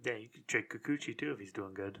 Gilbert. Yeah, you could trade Kikuchi too if he's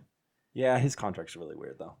doing good. Yeah, his contract's really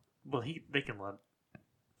weird though. Well, he'll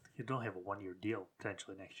only have a 1-year deal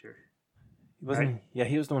potentially next year. Right? Yeah,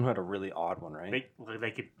 he was the one who had a really odd one, right?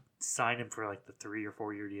 They could sign him for like the 3 or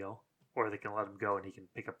 4 year deal, or they can let him go and he can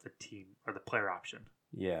pick up the team or the player option.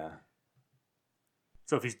 Yeah.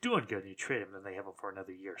 So if he's doing good and you trade him, then they have him for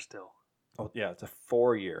another year still. Oh yeah, it's a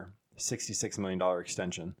 4-year, $66 million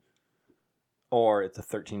extension, or it's a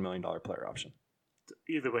 $13 million player option. So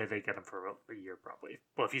either way, they get him for a year probably.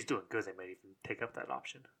 Well, if he's doing good, they might even take up that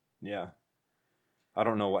option. Yeah. I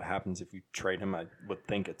don't know what happens if you trade him. I would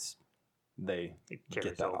think they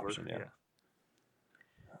get that option. Yeah.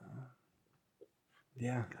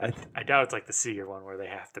 Yeah. I doubt it's like the Seager one where they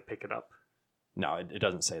have to pick it up. No, it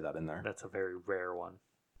doesn't say that in there. That's a very rare one.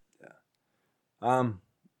 Yeah.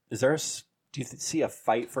 Do you see a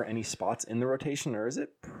fight for any spots in the rotation, or is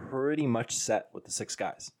it pretty much set with the 6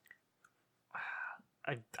 guys?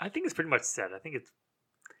 I think it's pretty much set. I think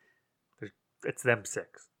it's them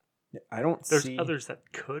 6. Yeah, There's others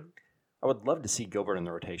that could. I would love to see Gilbert in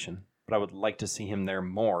the rotation, but I would like to see him there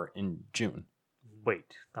more in June.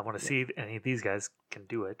 Wait, I want to see if any of these guys can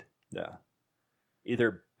do it. Yeah.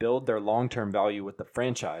 Either build their long-term value with the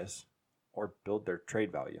franchise or build their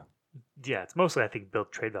trade value. Yeah, it's mostly, I think,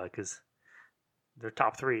 build trade value because their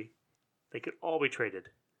top 3, they could all be traded.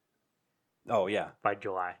 Oh, yeah. By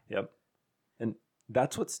July. Yep. And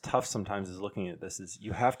that's what's tough sometimes is looking at this is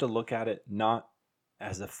you have to look at it not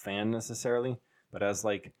as a fan necessarily, but as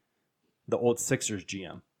like the old Sixers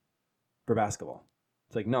GM for basketball.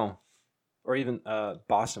 It's like, no. Or even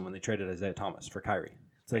Boston when they traded Isaiah Thomas for Kyrie.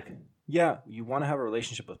 It's like, yeah, you want to have a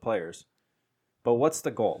relationship with players, but what's the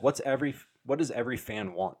goal? What does every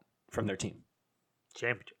fan want from their team?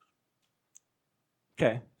 Championship.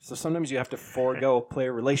 Okay, so sometimes you have to forego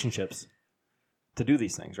player relationships to do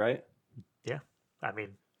these things, right? Yeah. I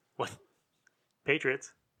mean, what?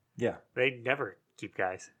 Patriots. Yeah. They never keep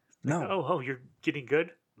guys. No. Oh, you're getting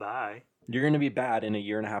good? Bye. You're going to be bad in a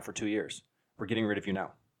year and a half or 2 years. We're getting rid of you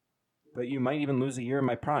now. but you might even lose a year in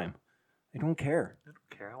my prime. I don't care. I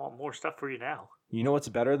don't care. I want more stuff for you now. You know what's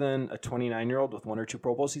better than a 29-year-old with 1 or 2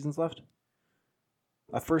 Pro Bowl seasons left?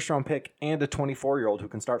 A first-round pick and a 24-year-old who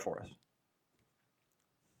can start for us.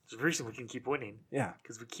 There's a reason we can keep winning. Yeah.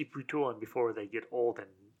 Because we keep retooling before they get old and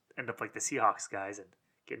end up like the Seahawks guys and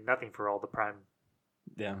get nothing for all the prime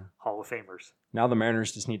Hall of Famers. Now the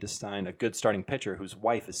Mariners just need to sign a good starting pitcher whose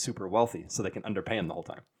wife is super wealthy so they can underpay him the whole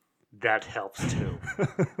time. That helps too.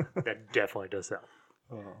 That definitely does help.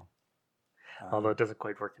 Oh. Although it doesn't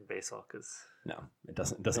quite work in baseball because no, it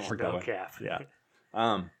doesn't. It doesn't work that no way. cap.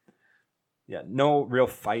 Yeah. No real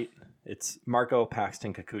fight. It's Marco,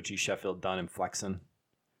 Paxton, Kikuchi, Sheffield, Dunn, and Flexen.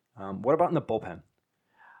 What about in the bullpen?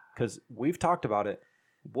 Because we've talked about it.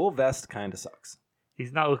 Will Vest kind of sucks.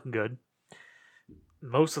 He's not looking good.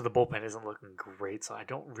 Most of the bullpen isn't looking great, so I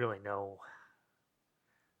don't really know.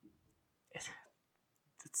 It's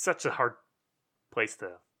such a hard place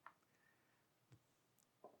to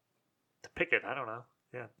pick it. I don't know.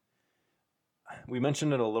 Yeah. We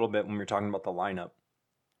mentioned it a little bit when we were talking about the lineup.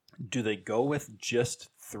 Do they go with just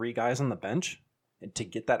 3 guys on the bench to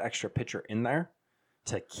get that extra pitcher in there?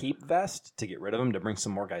 To keep Vest? To get rid of him? To bring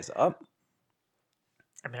some more guys up?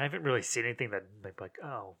 I mean, I haven't really seen anything that like,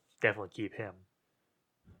 oh, definitely keep him.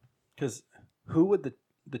 Because who would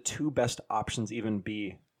the 2 best options even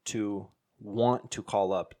be to want to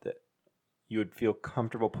call up that you would feel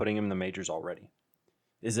comfortable putting him in the majors already?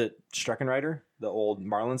 Is it Streckenrider, the old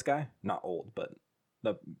Marlins guy? Not old, but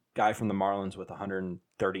the guy from the Marlins with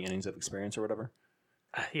 130 innings of experience or whatever?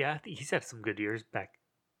 Yeah, I think he's had some good years back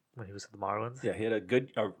when he was at the Marlins. Yeah, he had a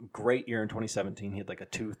great year in 2017. He had like a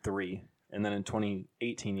 2.3, and then in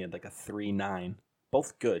 2018 he had like a 3.9.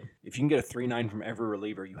 Both good. If you can get a 3.9 from every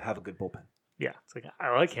reliever, you have a good bullpen. Yeah, it's like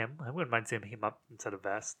I like him. I wouldn't mind seeing him up instead of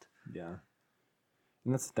Vest. Yeah,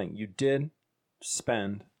 and that's the thing. You did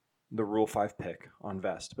spend the Rule 5 pick on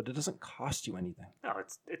Vest, but it doesn't cost you anything. No,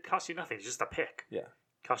 it costs you nothing. It's just a pick. Yeah,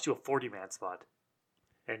 it costs you a 40-man spot,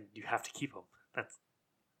 and you have to keep him.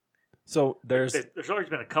 So there's always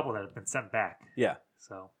been a couple that have been sent back. Yeah.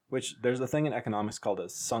 So which there's a thing in economics called a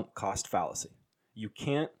sunk cost fallacy. You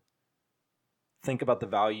can't think about the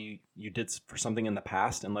value you did for something in the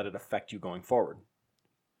past and let it affect you going forward.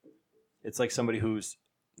 It's like somebody who's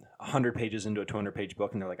 100 pages into a 200-page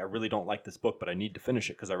book and they're like, I really don't like this book, but I need to finish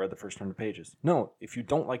it because I read the first 100 pages. No, if you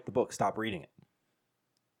don't like the book, stop reading it.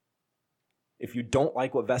 If you don't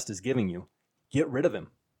like what Vest is giving you, get rid of him.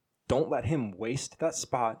 Don't let him waste that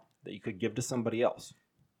spot that you could give to somebody else.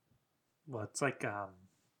 Well, it's like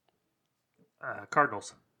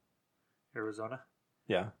Cardinals, Arizona.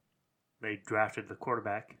 Yeah. They drafted the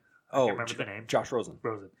quarterback. I Oh, can't remember the name. Josh Rosen.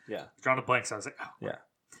 Yeah. Drawing a blank, so I was like, oh. Yeah.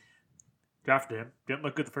 Drafted him. Didn't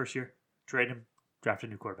look good the first year. Traded him. Drafted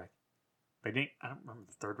a new quarterback. They didn't. I don't remember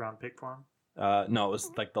the 3rd-round pick for him. No, it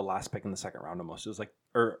was like the last pick in the 2nd round almost. It was like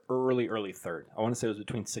early 3rd. I want to say it was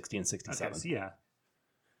between 60 and 67. Okay, so yeah.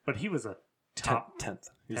 But he was a top 10th.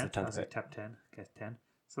 He was the 10th pick. Top 10. Okay, 10.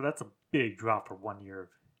 So that's a big drop for 1 year.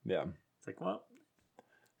 Yeah. It's like, well.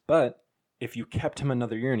 But if you kept him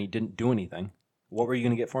another year and he didn't do anything, what were you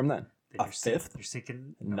going to get for him then? A 5th? You're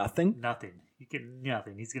sinking. Nothing? Nothing. You get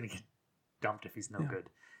nothing. He's going to get dumped if he's no good.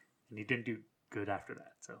 And he didn't do good after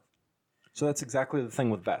that. So that's exactly the thing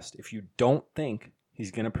with Vest. If you don't think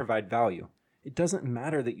he's going to provide value, it doesn't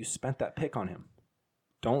matter that you spent that pick on him.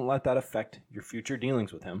 Don't let that affect your future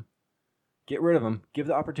dealings with him. Get rid of him. Give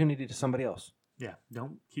the opportunity to somebody else. Yeah,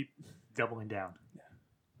 don't keep doubling down. Yeah.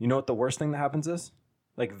 You know what the worst thing that happens is?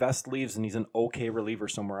 Like Vest leaves and he's an okay reliever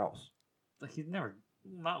somewhere else. Like he's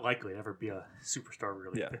not likely to ever be a superstar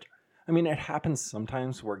reliever pitcher. I mean, it happens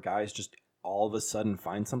sometimes where guys just all of a sudden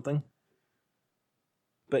find something.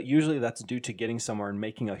 But usually that's due to getting somewhere and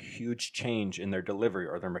making a huge change in their delivery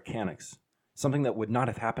or their mechanics. Something that would not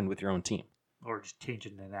have happened with your own team. Or just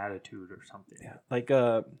changing an attitude or something. Yeah, like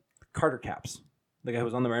Carter Capps. The guy who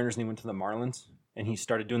was on the Mariners and he went to the Marlins. And he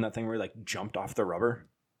started doing that thing where he like jumped off the rubber.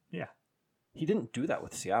 Yeah. He didn't do that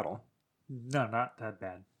with Seattle. No, not that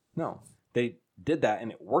bad. No. They did that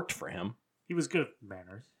and it worked for him. He was good at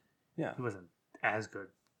Mariners. Yeah. He wasn't as good.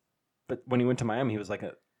 But when he went to Miami, he was like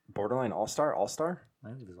a borderline all-star? I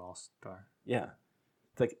think he was all-star. Yeah.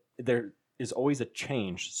 It's like there is always a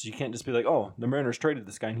change. So you can't just be like, oh, the Mariners traded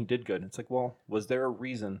this guy and he did good. It's like, well, was there a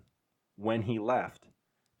reason when he left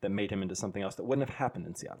that made him into something else that wouldn't have happened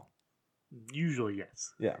in Seattle? Usually,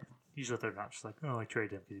 yes. Yeah. Usually they're not just like, oh, I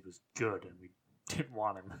traded him because he was good and we didn't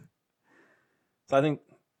want him. So I think,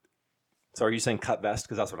 so are you saying cut Vest?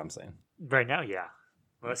 Because that's what I'm saying. Right now, yeah.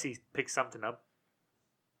 Unless he picks something up,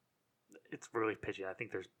 it's really pitchy. I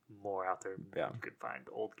think there's more out there. Yeah. You could find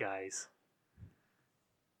old guys.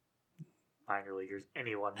 minor leaguers,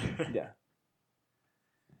 anyone. Yeah.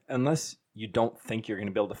 Unless you don't think you're going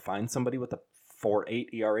to be able to find somebody with a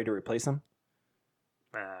 4.8 ERA to replace him.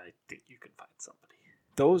 I think you can find somebody.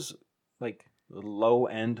 Those like low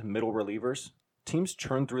end middle relievers, teams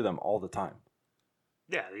churn through them all the time.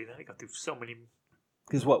 Yeah, they go through so many.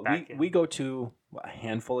 Because what Back we end. go to a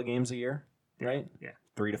handful of games a year, right? Yeah.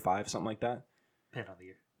 3 to 5, something like that. Depending on the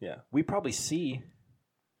year. Yeah. We probably see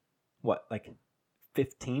what, like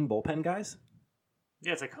 15 bullpen guys?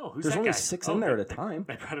 Yeah, it's like, oh, who's There's that only guy? 6 Oh, in there they- at a time.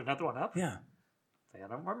 They brought another one up. Yeah. Like,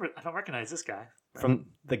 I don't recognize this guy. From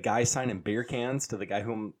the guy signing beer cans to the guy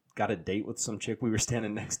who got a date with some chick we were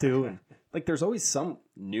standing next to, and like there's always some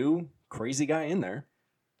new crazy guy in there.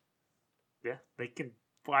 Yeah, they can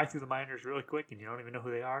fly through the minors really quick, and you don't even know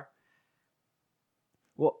who they are.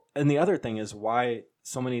 Well, and the other thing is why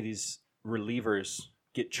so many of these relievers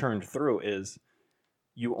get churned through is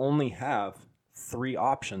you only have 3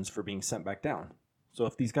 options for being sent back down. So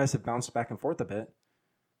if these guys have bounced back and forth a bit,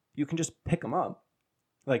 you can just pick them up.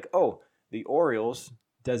 Like, oh, the Orioles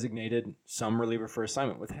designated some reliever for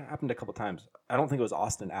assignment, which happened a couple times. I don't think it was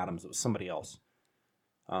Austin Adams. It was somebody else.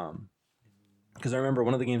 Because I remember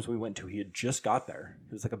one of the games we went to, he had just got there.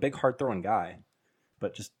 He was like a big, hard-throwing guy,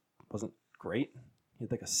 but just wasn't great. He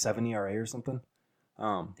had like a 7 ERA or something.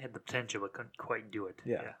 Had the potential, but couldn't quite do it.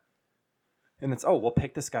 Yeah. And it's, oh, we'll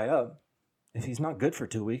pick this guy up. If he's not good for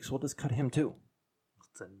 2 weeks, we'll just cut him too.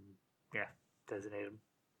 Designate him.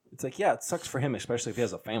 It's like, yeah, it sucks for him, especially if he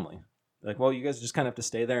has a family. Like, well, you guys just kind of have to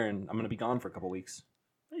stay there, and I'm going to be gone for a couple weeks.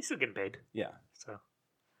 He's still getting paid. Yeah. So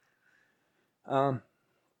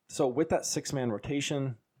So with that 6-man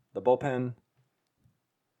rotation, the bullpen,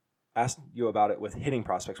 asked you about it with hitting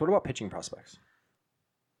prospects. What about pitching prospects?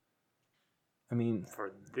 I mean,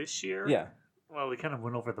 for this year, yeah, Well, we kind of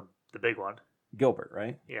went over the big one. Gilbert,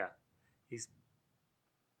 right? Yeah, he's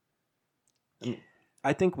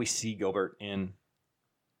I think we see Gilbert in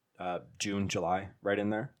June, July, right in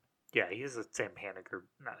there. he's the same Haniger,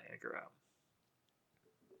 not Haniger.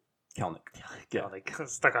 Kelnick. Yeah, like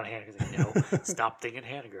stuck on Haniger. Like, no, stop thinking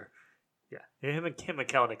Haniger. Yeah, him and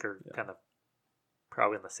Kelnick are kind of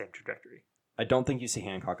probably on the same trajectory. I don't think you see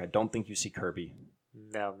Hancock. I don't think you see Kirby.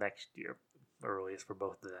 Now next year, earliest for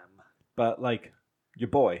both of them. But like your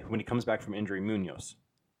boy, when he comes back from injury, Munoz,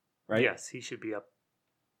 right? Yes, he should be up.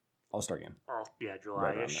 All-Star game.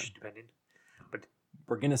 July-ish, depending. But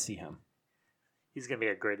We're gonna see him. he's going to be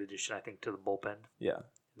a great addition, I think, to the bullpen. Yeah.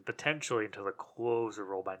 Potentially into the closer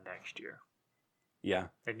role by next year. Yeah.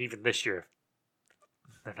 And even this year,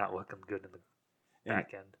 they're not looking good in the And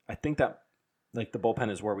back end. I think that like the bullpen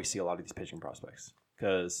is where we see a lot of these pitching prospects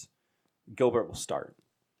because Gilbert will start.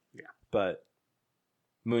 Yeah. But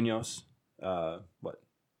Munoz,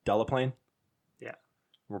 Delaplane? Yeah.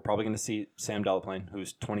 We're probably going to see Sam Delaplane,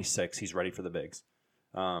 who's 26. He's ready for the bigs.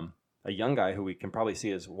 A young guy who we can probably see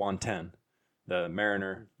is Juan Ten, the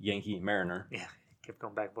Yankee Mariner. Yeah, kept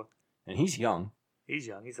going back. But And he's young. he's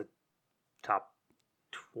young. He's a top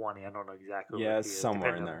 20. I don't know exactly. Yeah, what he is, somewhere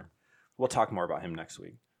in depending on- there. We'll talk more about him next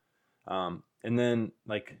week. And then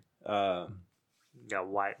like Yeah,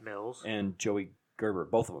 Wyatt Mills. and Joey Gerber,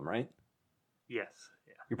 both of them, right? Yes.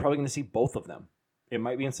 Yeah. You're probably going to see both of them. It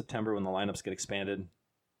might be in September when the lineups get expanded,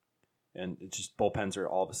 and it's just bullpens are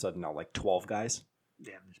all of a sudden now like 12 guys.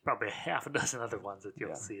 Yeah, there's probably a half a dozen other ones that you'll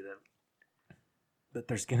Yeah. see them. But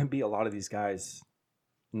there's going to be a lot of these guys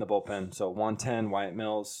in the bullpen. So 110, Wyatt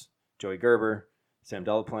Mills, Joey Gerber, Sam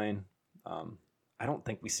Delaplane. I don't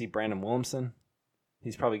think we see Brandon Williamson.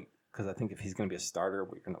 He's probably, because I think if he's going to be a starter,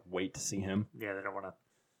 we're going to wait to see him. Yeah, they don't want to.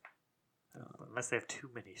 Unless they have too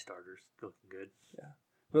many starters looking good.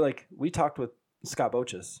 But like we talked with Scott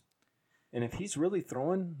Boches, and if he's really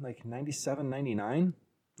throwing like 97, 99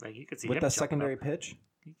 Like you could see with him that jumping secondary up. pitch,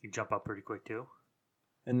 He can jump up pretty quick too.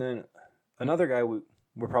 and then another guy we're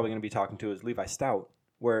probably going to be talking to is Levi Stout,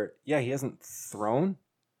 where, yeah, he hasn't thrown,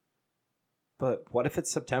 but what if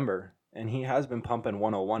it's September and he has been pumping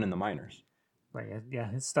 101 in the minors? Like, yeah,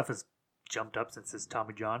 his stuff has jumped up since his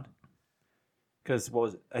Tommy John. Because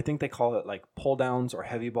I think they call it like pull downs or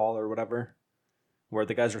heavy ball or whatever, where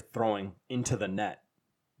the guys are throwing into the net.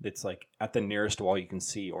 It's like at the nearest wall you can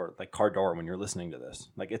see, or like Cardor when you're listening to this.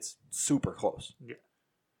 Like it's super close. Yeah.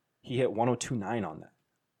 He hit 102.9 on that,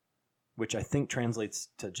 which I think translates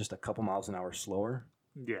to just a couple miles an hour slower.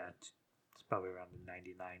 Yeah, it's probably around the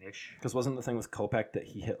 99-ish. Because wasn't the thing with Kopech that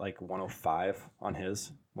he hit like 105 on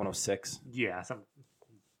his, 106? Yeah, some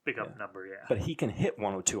big up Yeah. number, yeah. But he can hit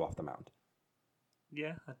 102 off the mound.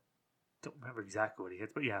 Yeah, I don't remember exactly what he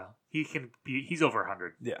hits, but yeah, he's over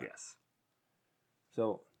 100. Yeah. Yes.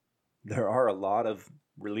 So there are a lot of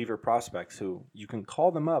reliever prospects who you can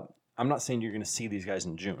call them up. I'm not saying you're going to see these guys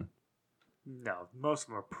in June No, most of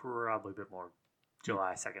them are probably a bit more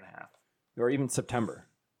July second half. or even September,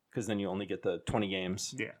 because then you only get the 20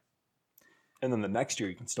 games. Yeah. And then the next year,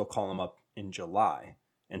 you can still call them up in July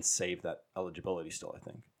and save that eligibility still, I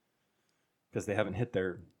think, because they haven't hit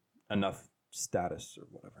their enough status or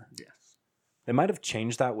whatever. Yes. They might have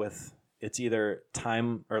changed that with it's either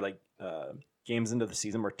time or like games into the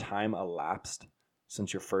season where time elapsed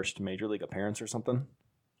since your first major league appearance or something.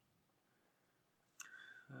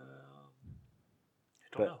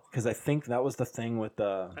 I don't know. Because I think that was the thing with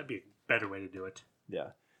the That'd be a better way to do it. yeah,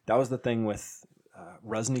 that was the thing with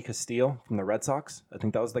Rusney Castillo from the Red Sox. I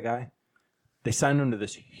think that was the guy. They signed him to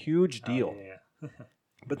this huge deal, Oh, yeah.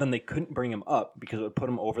 but then they couldn't bring him up because it would put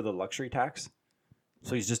him over the luxury tax.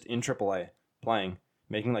 So he's just in AAA playing,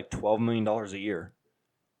 making like $12 million a year,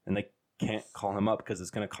 and they can't call him up because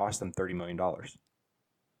it's going to cost them $30 million.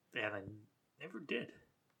 Yeah, they never did.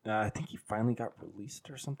 I think he finally got released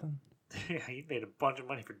or something. Yeah, he made a bunch of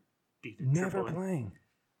money for being Never AAA. playing.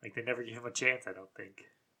 Like, they never gave him a chance, I don't think.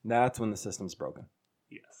 That's when the system's broken.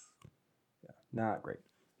 Yes. Yeah, not great.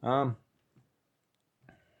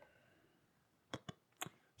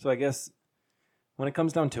 So I guess when it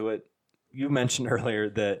comes down to it, you mentioned earlier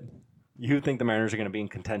that you think the Mariners are going to be in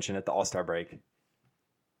contention at the All-Star break.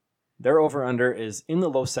 Their over-under is in the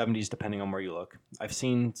low 70s, depending on where you look. I've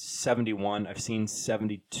seen 71. I've seen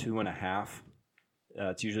 72.5.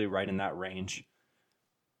 It's usually right in that range.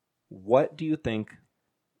 What do you think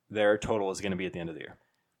their total is going to be at the end of the year?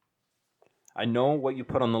 I know what you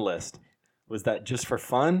put on the list. Was that just for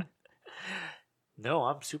fun? No,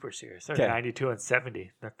 I'm super serious. They're Okay. 92 and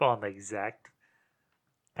 70. They're following the exact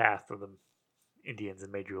path of the Indians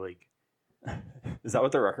in Major League. Is that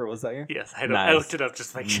what their record was that year? Yes, I Nice. looked it up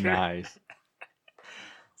just to make sure. Nice.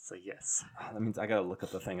 So, yes. That means I got to look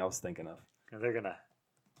up the thing I was thinking of. And they're going to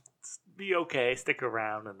be okay, stick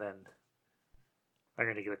around, and then they're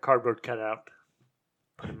going to get a cardboard cutout,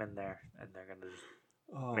 put them in there, and they're going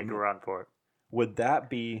to make a run for it. Would that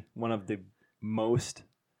be one of the most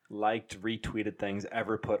liked, retweeted things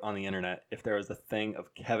ever put on the internet if there was a thing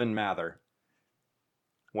of Kevin Mather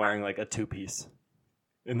wearing like a two-piece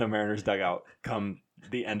in the Mariners dugout come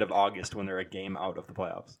the end of August when they're a game out of the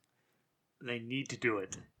playoffs? They need to do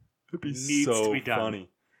it. It'd be Needs so to be done. funny.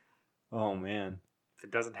 Oh, man. If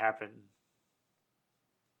it doesn't happen,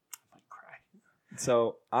 I might cry.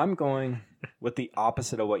 So I'm going with the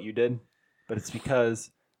opposite of what you did, but it's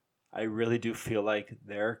because I really do feel like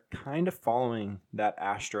they're kind of following that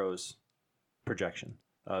Astros projection.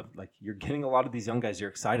 Like you're getting a lot of these young guys you're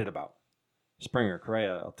excited about. Springer,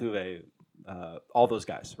 Correa, Altuve, all those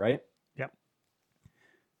guys, right? Yep.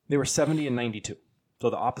 They were 70 and 92. So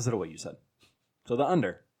the opposite of what you said. So the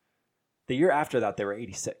under. The year after that, they were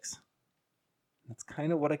 86. That's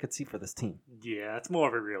kind of what I could see for this team. Yeah, it's more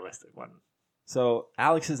of a realistic one. So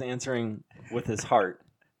Alex is answering with his heart.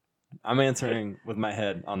 I'm answering with my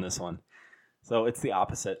head on this one. So it's the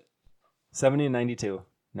opposite. 70 and 92.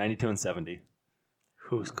 92 and 70.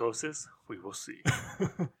 Who's closest? We will see.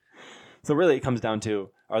 So really it comes down to,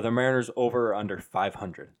 are the Mariners over or under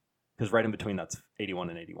 500? Because right in between that's 81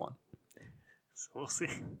 and 81. So we'll see.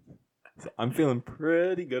 So I'm feeling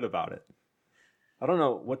pretty good about it. I don't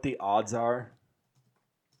know what the odds are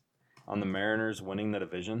on the Mariners winning the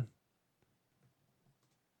division.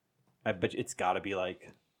 I bet it's got to be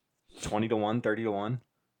like 20 to 1, 30 to 1,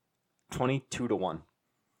 22 to 1.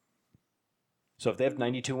 So if they have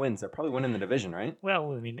 92 wins, they're probably winning the division, right?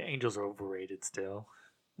 Well, I mean, the Angels are overrated still.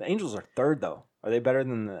 The Angels are third, though. Are they better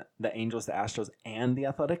than the Angels, the Astros, and the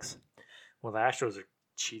Athletics? Well, the Astros are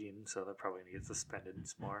cheating, so they're probably going to get suspended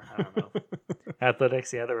some more. I don't know.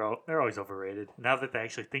 Athletics, yeah, they're always overrated. Now that they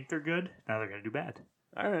actually think they're good, now they're going to do bad.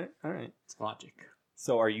 All right. It's logic.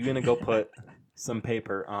 So are you going to go put some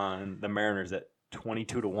paper on the Mariners at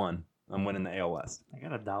 22 to 1 on winning the AL West? I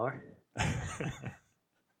got $1.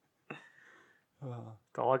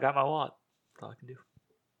 That's all I got in my wallet. That's all I can do.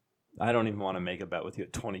 I don't even want to make a bet with you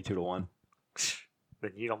at 22 to 1.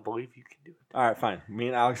 Then you don't believe you can do it. All right, fine. Me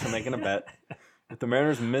and Alex are making a bet. If the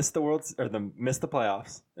Mariners miss the miss the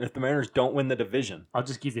playoffs, and if the Mariners don't win the division, I'll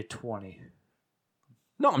just give you 20.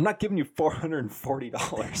 no, I'm not giving you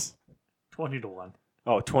 $440. 20 to 1.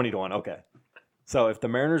 Oh, 20 to 1. Okay. So if the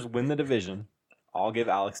Mariners win the division, I'll give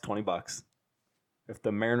Alex $20. If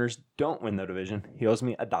the Mariners don't win the division, he owes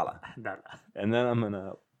me $1. And then I'm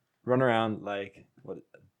gonna run around like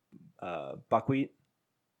buckwheat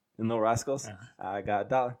in Little Rascals. I got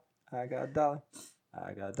 $1. I got $1.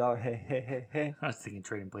 I got $1. Hey, hey, hey, hey. I was thinking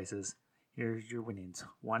trading places. Here's your winnings.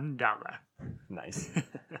 $1. Nice.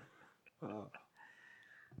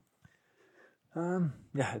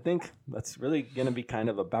 Yeah, I think that's really going to be kind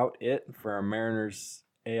of about it for our Mariners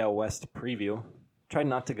AL West preview. Try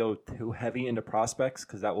not to go too heavy into prospects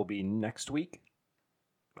because that will be next week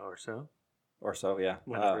Or so. or so, yeah.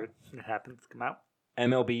 Whenever it happens to come out.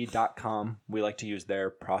 MLB.com, we like to use their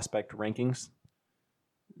prospect rankings.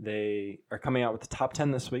 They are coming out with the top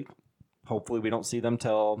 10 this week. Hopefully we don't see them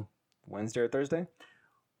till Wednesday or Thursday.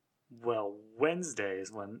 Well, Wednesday is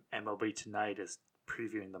when MLB Tonight is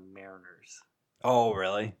previewing the Mariners. Oh,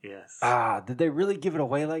 really? Yes. Did they really give it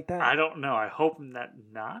away like that? I don't know. I hope that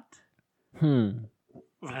not. When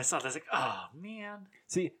I saw that, I was like, oh, man.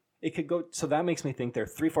 See, it could go. So that makes me think they're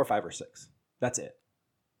 3, 4, 5, or 6. That's it.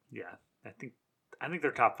 Yeah, I think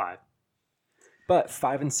they're top 5. But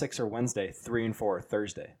 5 and 6 are Wednesday, 3 and 4 are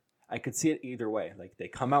Thursday. I could see it either way. Like they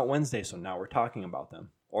come out Wednesday, so now we're talking about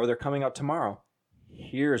them. Or they're coming out tomorrow.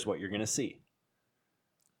 Here's what you're going to see.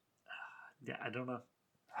 Yeah, I don't know.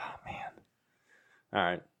 Oh, man. All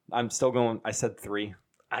right. I'm still going. I said 3.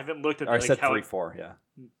 I haven't looked at Or I said how 3, it 4, yeah.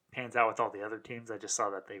 pans out with all the other teams. I just saw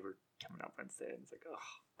that they were coming out Wednesday, and it's like, oh.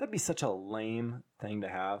 That'd be such a lame thing to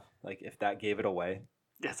have. Like if that gave it away.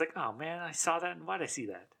 Yeah, it's like, oh, man, I saw that, and why'd I see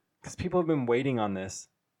that? Because people have been waiting on this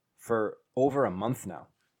for over a month now.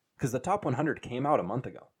 Because the top 100 came out a month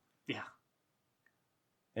ago. Yeah.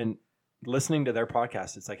 And listening to their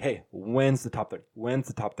podcast, it's like, hey, when's the top 30? When's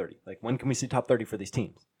the top 30? Like, when can we see top 30 for these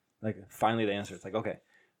teams? Like, finally the answer. It's like, okay,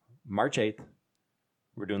 March 8th,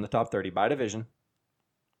 we're doing the top 30 by division.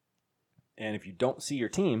 And if you don't see your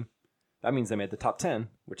team, that means they made the top 10,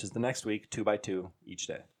 which is the next week, 2 by 2 each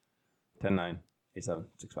day. 10, 9, 8, 7,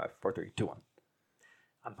 6, 5, 4, 3, 2, 1.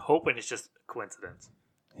 I'm hoping it's just a coincidence.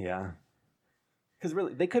 Yeah. Because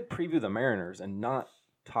really, they could preview the Mariners and not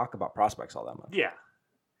talk about prospects all that much. Yeah.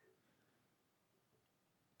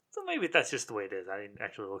 So maybe that's just the way it is. I didn't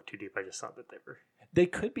actually look too deep. I just saw that they were. They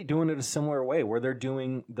could be doing it a similar way where they're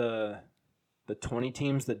doing the 20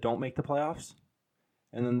 teams that don't make the playoffs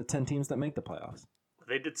and then the 10 teams that make the playoffs.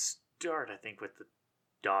 They did start, I think, with the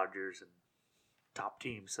Dodgers and top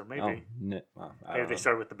teams. So maybe I maybe don't they know.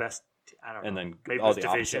 started with the best. I don't know. And then maybe all it was the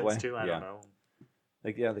opposite divisions way. too. I Yeah. don't know.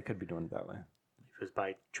 Like, yeah, they could be doing it that way. It was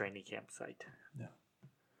by training campsite.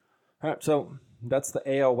 All right, so that's the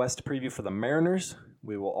AL West preview for the Mariners.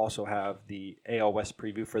 We will also have the AL West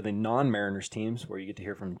preview for the non-Mariners teams, where you get to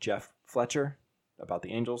hear from Jeff Fletcher about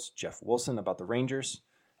the Angels, Jeff Wilson about the Rangers,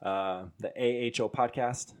 the AHO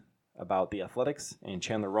podcast about the Athletics, and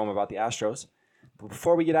Chandler Rome about the Astros. But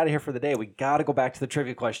before we get out of here for the day, we got to go back to the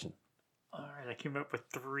trivia question. All right, I came up with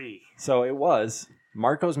 3. So it was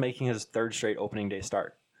Marco's making his 3rd straight opening day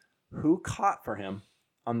start. Who caught for him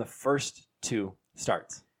on the first 2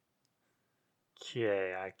 starts?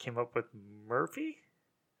 Okay, I came up with Murphy,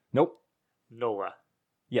 Nope. Nola.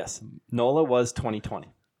 Yes, Nola was 2020.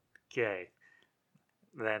 Okay,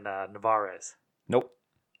 then Navarez. Nope.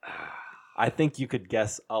 I think you could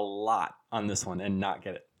guess a lot on this one and not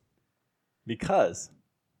get it. Because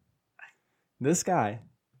this guy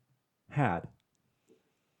had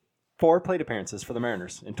 4 plate appearances for the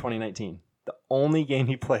Mariners in 2019. The only game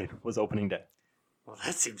he played was opening day. Well,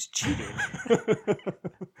 that seems cheating.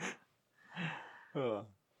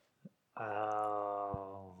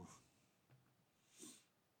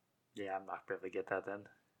 Yeah, I'm not going to get that then.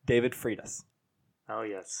 David Freitas. Oh,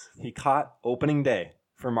 yes. He caught opening day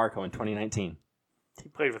for Marco in 2019. He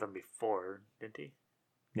played with him before, didn't he?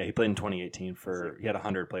 Yeah, he played in 2018 he had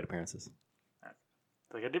 100 plate appearances.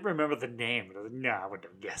 Like, I didn't remember the name. But I was like, I wouldn't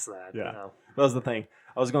have guessed that. Yeah. You know? That was the thing.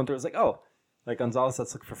 I was going through, I was like, oh, like Gonzalez,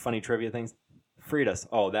 let's look for funny trivia things. Freitas.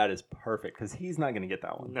 Oh, that is perfect because he's not going to get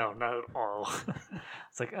that one. No, not at all.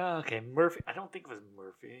 It's like, oh, okay, Murphy. I don't think it was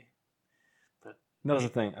Murphy. But That was the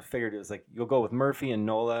thing. I figured it was like, you'll go with Murphy and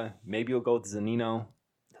Nola. Maybe you'll go with Zanino.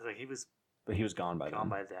 I was like, he was But he was gone by gone then.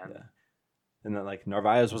 by then. Yeah. And then, like,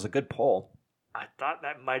 Narvaez was a good poll. I thought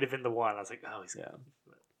that might have been the one. I was like, oh, he's Yeah.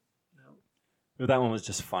 But no, But that one was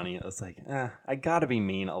just funny. I was like, I got to be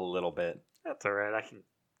mean a little bit. that's all right. I can.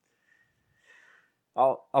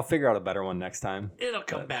 I'll figure out a better one next time. It'll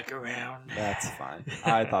come But back around. That's fine.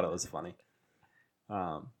 I thought it was funny.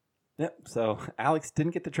 Yep. So Alex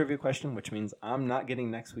didn't get the trivia question, which means I'm not getting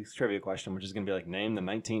next week's trivia question, which is going to be like, name the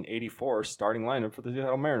 1984 starting lineup for the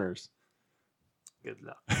Seattle Mariners. Good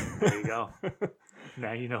luck. There you go.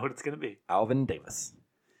 Now you know what it's going to be. Alvin Davis.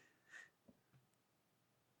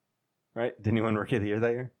 Right? Didn't he win Rookie of the Year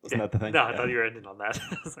that year? Wasn't that the thing? No, I thought you were ending on that.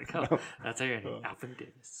 I was like, oh, No. that's how you're ending. Alvin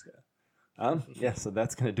Davis. Yeah, so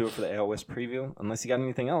that's going to do it for the AL West preview, unless you got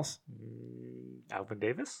anything else. Alvin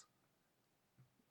Davis?